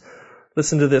does.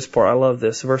 Listen to this part. I love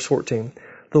this. Verse 14.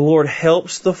 The Lord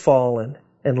helps the fallen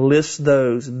and lifts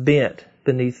those bent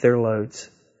beneath their loads.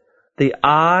 The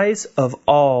eyes of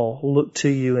all look to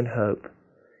you in hope.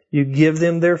 You give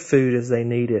them their food as they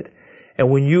need it. And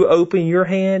when you open your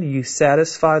hand, you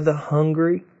satisfy the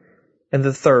hungry and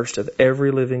the thirst of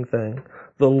every living thing.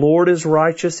 The Lord is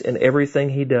righteous in everything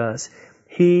He does.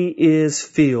 He is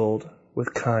filled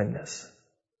with kindness.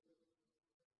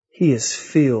 He is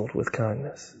filled with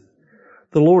kindness.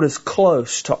 The Lord is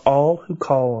close to all who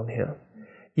call on Him.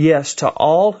 Yes, to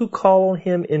all who call on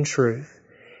Him in truth.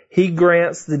 He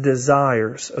grants the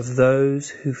desires of those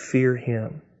who fear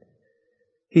Him.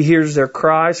 He hears their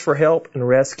cries for help and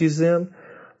rescues them.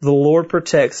 The Lord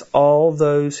protects all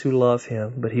those who love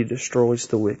Him, but He destroys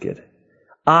the wicked.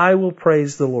 I will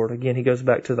praise the Lord. Again, he goes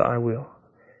back to the I will.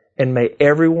 And may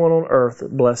everyone on earth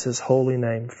bless His holy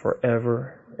name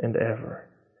forever and ever.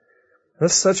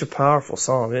 That's such a powerful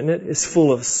psalm, isn't it? It's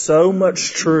full of so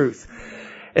much truth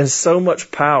and so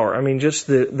much power. I mean, just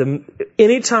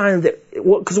anytime that,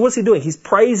 because what's he doing? He's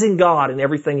praising God in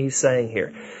everything he's saying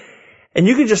here. And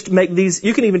you can just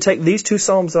you can even take these two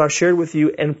psalms that I shared with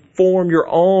you and form your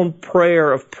own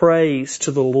prayer of praise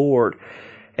to the Lord.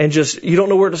 And you don't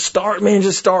know where to start, man,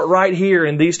 just start right here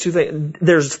in these two things.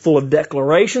 There's full of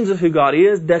declarations of who God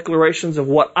is, declarations of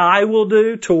what I will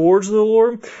do towards the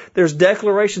Lord. There's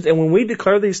declarations, and when we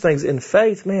declare these things in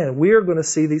faith, man, we are going to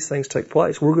see these things take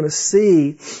place. We're going to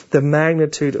see the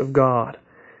magnitude of God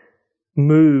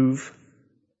move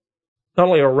not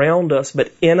only around us,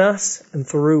 but in us and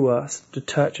through us to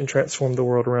touch and transform the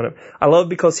world around Him. I love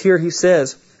because here he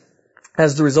says,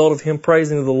 as the result of him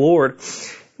praising the Lord,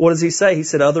 what does he say? He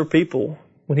said other people,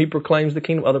 when he proclaims the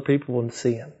kingdom, other people will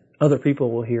see Him. Other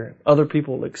people will hear Him. Other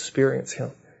people will experience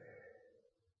Him.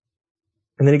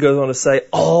 And then he goes on to say,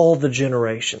 all the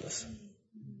generations.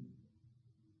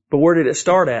 But where did it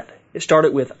start at? It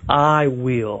started with, I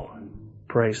will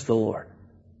praise the Lord.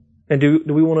 And do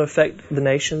we want to affect the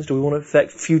nations? Do we want to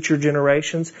affect future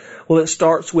generations? Well, it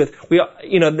starts with,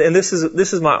 and this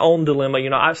is my own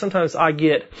dilemma. Sometimes I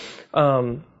get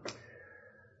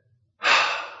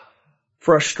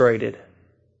frustrated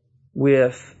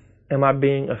with, am I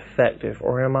being effective,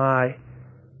 or am I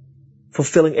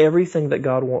fulfilling everything that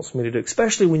God wants me to do,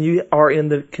 especially when you are in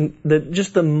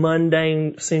the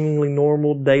mundane, seemingly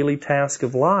normal daily task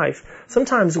of life.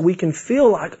 Sometimes we can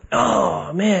feel like,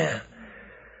 oh man,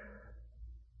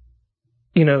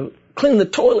 cleaning the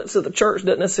toilets of the church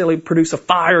doesn't necessarily produce a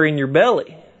fire in your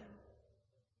belly.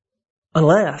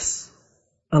 Unless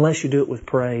you do it with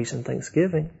praise and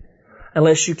thanksgiving.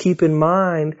 Unless you keep in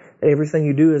mind that everything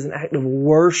you do is an act of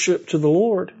worship to the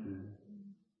Lord.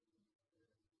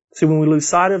 See, when we lose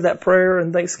sight of that prayer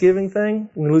and thanksgiving thing,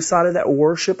 when we lose sight of that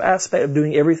worship aspect of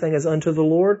doing everything as unto the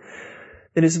Lord,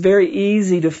 then it's very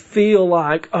easy to feel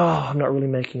like, oh, I'm not really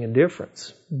making a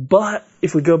difference. But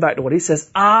if we go back to what He says,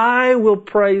 I will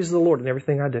praise the Lord in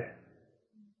everything I do.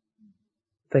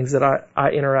 Things that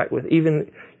I interact with,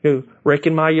 even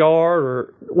raking my yard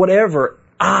or whatever,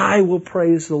 I will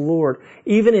praise the Lord.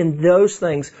 Even in those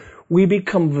things, we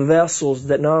become vessels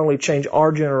that not only change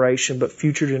our generation, but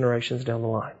future generations down the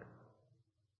line.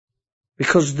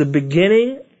 Because the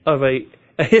beginning of a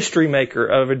history maker,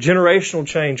 of a generational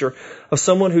changer, of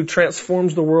someone who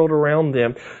transforms the world around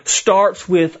them, starts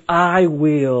with, I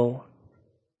will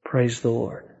praise the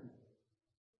Lord.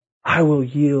 I will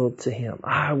yield to Him.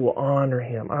 I will honor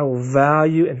Him. I will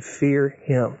value and fear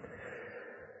Him.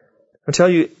 I'll tell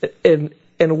you,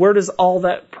 and where does all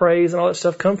that praise and all that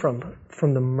stuff come from?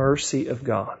 From the mercy of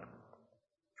God.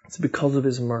 It's because of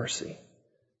His mercy.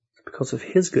 It's because of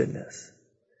His goodness.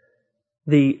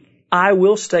 The I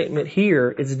will statement here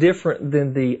is different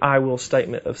than the I will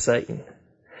statement of Satan.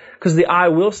 Because the I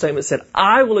will statement said,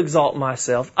 I will exalt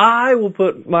myself. I will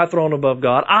put my throne above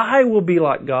God. I will be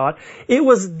like God. It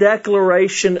was a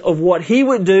declaration of what he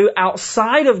would do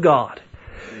outside of God.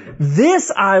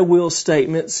 This I will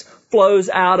statement flows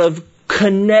out of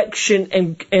connection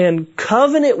and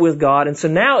covenant with God. And so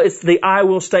now it's the I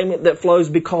will statement that flows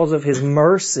because of His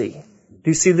mercy. Do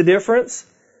you see the difference?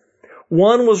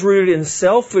 One was rooted in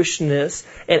selfishness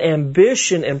and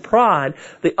ambition and pride.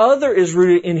 The other is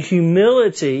rooted in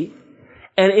humility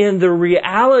and in the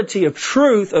reality of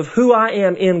truth of who I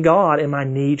am in God and my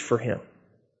need for Him.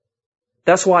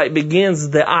 That's why it begins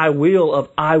the I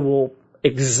will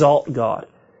exalt God.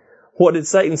 What did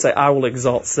Satan say? I will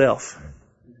exalt self.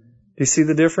 Do you see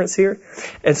the difference here?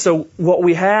 And so what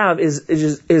we have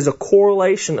is a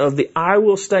correlation of the I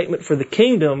will statement for the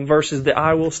kingdom versus the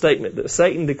I will statement that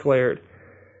Satan declared.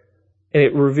 And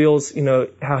it reveals,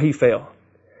 how he fell.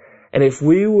 And if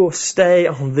we will stay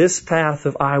on this path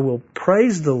of I will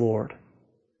praise the Lord,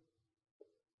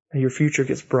 your future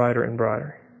gets brighter and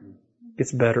brighter.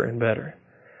 Gets better and better.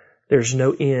 There's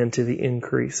no end to the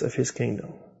increase of His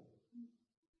kingdom.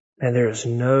 And there is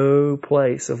no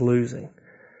place of losing.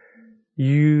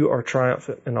 You are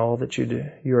triumphant in all that you do.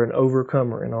 You are an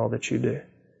overcomer in all that you do.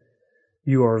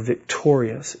 You are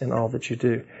victorious in all that you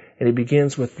do. And it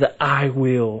begins with the I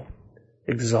will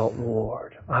exalt the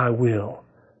Lord. I will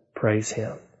praise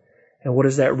Him. And what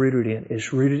is that rooted in?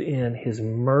 It's rooted in His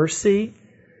mercy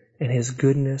and His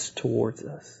goodness towards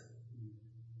us.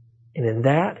 And in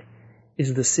that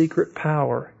is the secret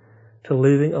power to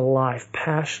living a life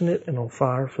passionate and on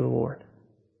fire for the Lord.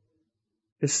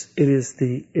 It is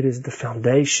the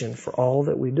foundation for all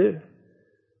that we do.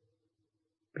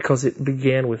 Because it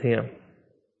began with Him.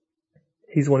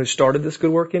 He's the one who started this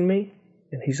good work in me,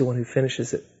 and He's the one who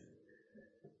finishes it.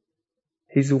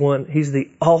 He's the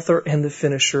author and the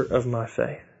finisher of my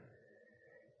faith.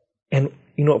 And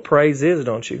you know what praise is,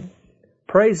 don't you?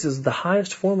 Praise is the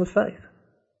highest form of faith.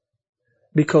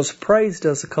 Because praise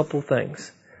does a couple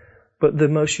things. But the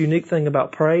most unique thing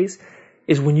about praise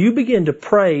is when you begin to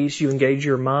praise, you engage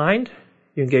your mind,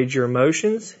 you engage your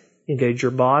emotions, you engage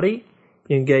your body,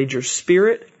 you engage your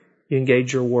spirit, you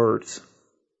engage your words.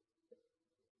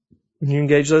 When you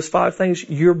engage those 5 things,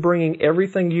 you're bringing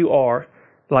everything you are,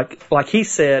 like he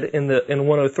said in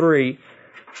 103,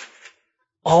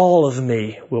 all of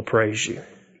me will praise you.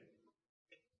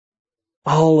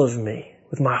 All of me,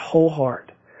 with my whole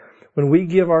heart. When we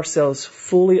give ourselves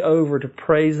fully over to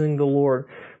praising the Lord,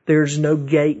 there's no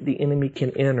gate the enemy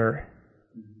can enter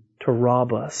to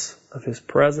rob us of His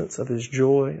presence, of His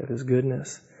joy, of His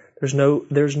goodness. There's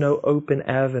no open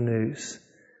avenues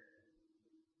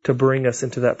to bring us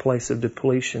into that place of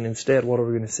depletion. Instead, what are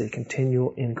we going to see?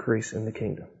 Continual increase in the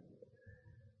kingdom.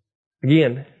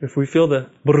 Again, if we feel the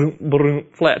brum, brum,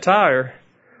 flat tire,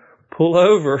 pull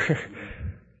over,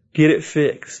 get it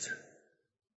fixed.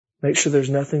 Make sure there's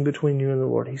nothing between you and the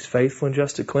Lord. He's faithful and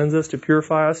just to cleanse us, to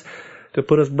purify us, to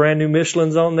put us brand new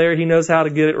Michelins on there. He knows how to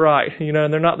get it right.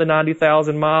 And they're not the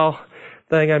 90,000 mile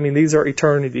thing. I mean, these are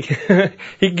eternity.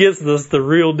 He gives us the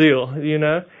real deal,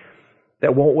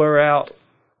 that won't wear out,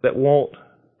 that won't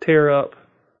tear up,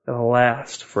 that'll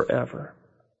last forever.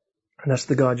 And that's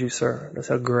the God you serve. That's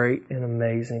how great and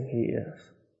amazing He is.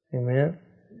 Amen?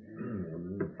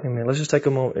 Amen. Let's just take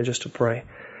a moment just to pray.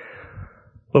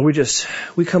 Lord,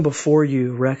 we come before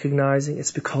You recognizing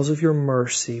it's because of Your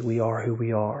mercy we are who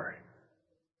we are.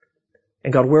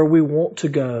 And God, where we want to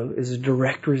go is a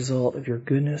direct result of Your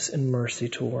goodness and mercy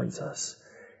towards us.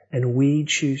 And we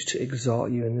choose to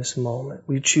exalt You in this moment.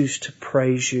 We choose to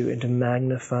praise You and to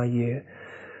magnify You.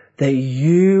 That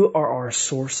You are our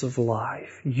source of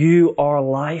life. You are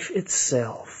life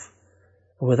itself.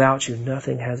 Without You,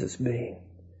 nothing has its being.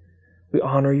 We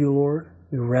honor You, Lord.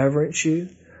 We reverence You.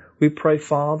 We pray,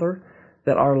 Father,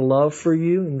 that our love for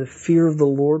You and the fear of the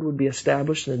Lord would be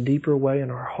established in a deeper way in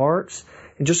our hearts.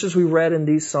 And just as we read in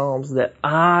these Psalms, that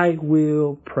I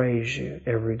will praise You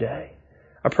every day.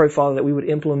 I pray, Father, that we would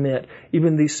implement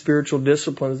even these spiritual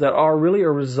disciplines that are really a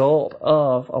result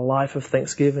of a life of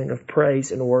thanksgiving, of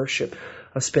praise and worship,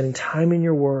 of spending time in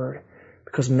Your Word,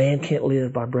 because man can't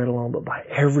live by bread alone, but by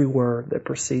every word that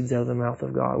proceeds out of the mouth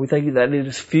of God. We thank You that it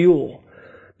is fuel,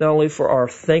 not only for our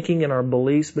thinking and our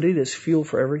beliefs, but it is fuel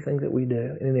for everything that we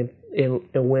do.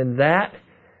 And when that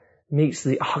meets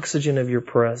the oxygen of Your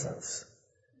presence,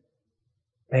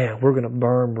 man, we're going to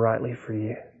burn brightly for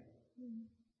You.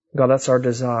 God, that's our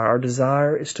desire. Our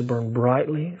desire is to burn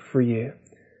brightly for You,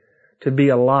 to be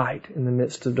a light in the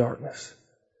midst of darkness,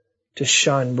 to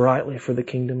shine brightly for the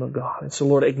kingdom of God. And so,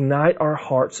 Lord, ignite our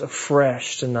hearts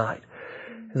afresh tonight.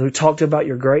 As we talked about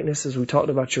Your greatness, as we talked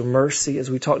about Your mercy,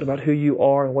 as we talked about who You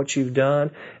are and what You've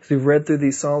done, as we read through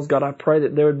these Psalms, God, I pray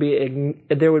that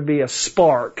there would be a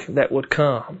spark that would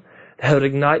come, that would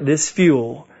ignite this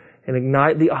fuel and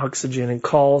ignite the oxygen and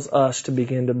cause us to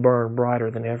begin to burn brighter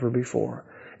than ever before.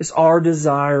 It's our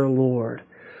desire, Lord,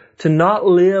 to not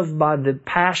live by the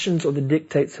passions or the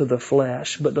dictates of the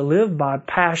flesh, but to live by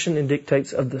passion and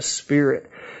dictates of the Spirit.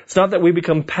 It's not that we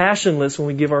become passionless when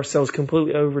we give ourselves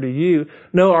completely over to You.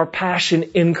 No, our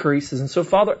passion increases. And so,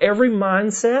 Father, every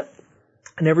mindset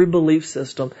and every belief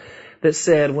system that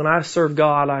said, when I served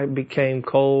God, I became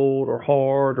cold or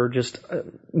hard or just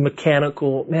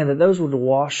mechanical, man, that those would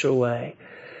wash away.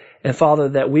 And Father,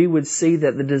 that we would see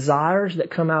that the desires that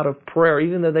come out of prayer,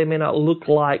 even though they may not look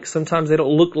like, sometimes they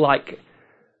don't look like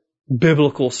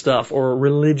biblical stuff or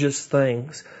religious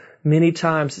things. Many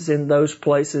times it's in those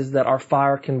places that our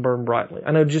fire can burn brightly.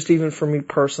 I know just even for me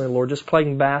personally, Lord, just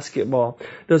playing basketball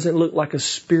doesn't look like a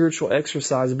spiritual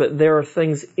exercise, but there are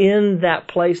things in that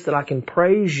place that I can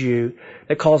praise You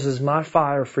that causes my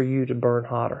fire for You to burn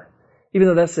hotter. Even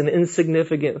though that's an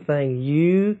insignificant thing,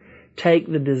 You take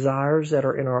the desires that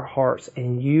are in our hearts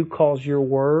and You cause Your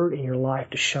Word and Your life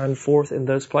to shine forth in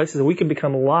those places. And we can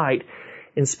become light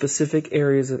in specific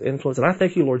areas of influence. And I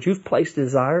thank You, Lord, You've placed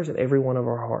desires in every one of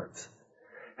our hearts.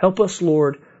 Help us,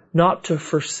 Lord, not to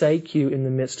forsake You in the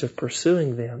midst of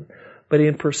pursuing them, but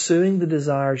in pursuing the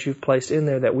desires You've placed in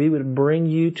there, that we would bring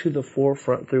You to the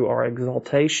forefront through our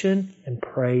exaltation and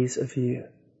praise of You.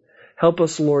 Help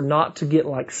us, Lord, not to get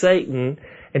like Satan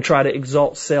and try to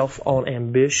exalt self on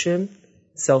ambition,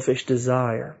 selfish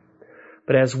desire.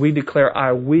 But as we declare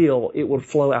I will, it will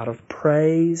flow out of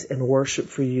praise and worship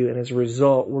for You. And as a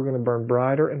result, we're going to burn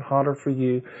brighter and hotter for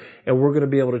You. And we're going to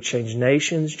be able to change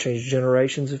nations, change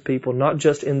generations of people, not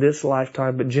just in this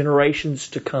lifetime, but generations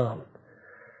to come.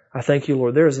 I thank You,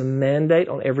 Lord. There is a mandate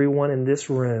on everyone in this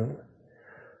room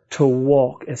to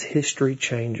walk as history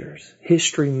changers,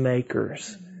 history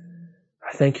makers.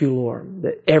 I thank You, Lord,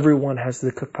 that everyone has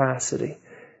the capacity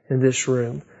in this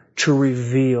room to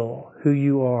reveal who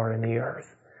You are in the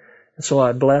earth. And so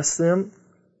I bless them,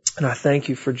 and I thank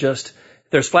You for just,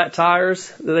 there's flat tires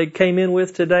that they came in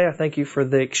with today. I thank You for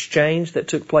the exchange that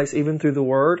took place even through the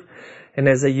Word. And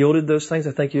as they yielded those things,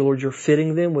 I thank You, Lord, You're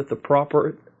fitting them with the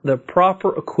proper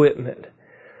equipment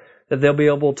that they'll be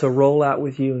able to roll out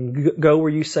with You and go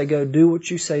where You say go, do what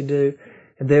You say do,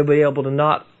 and they'll be able to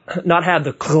not have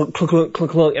the clunk, clunk, clunk,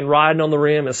 clunk, clunk, and riding on the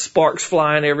rim and sparks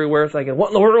flying everywhere thinking, what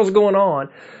in the world is going on?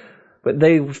 But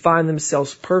they find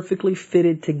themselves perfectly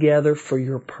fitted together for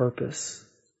Your purpose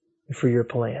and for Your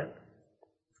plan.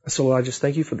 So Lord, I just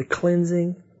thank You for the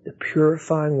cleansing, the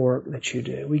purifying work that You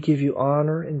do. We give You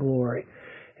honor and glory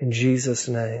in Jesus'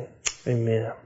 name. Amen.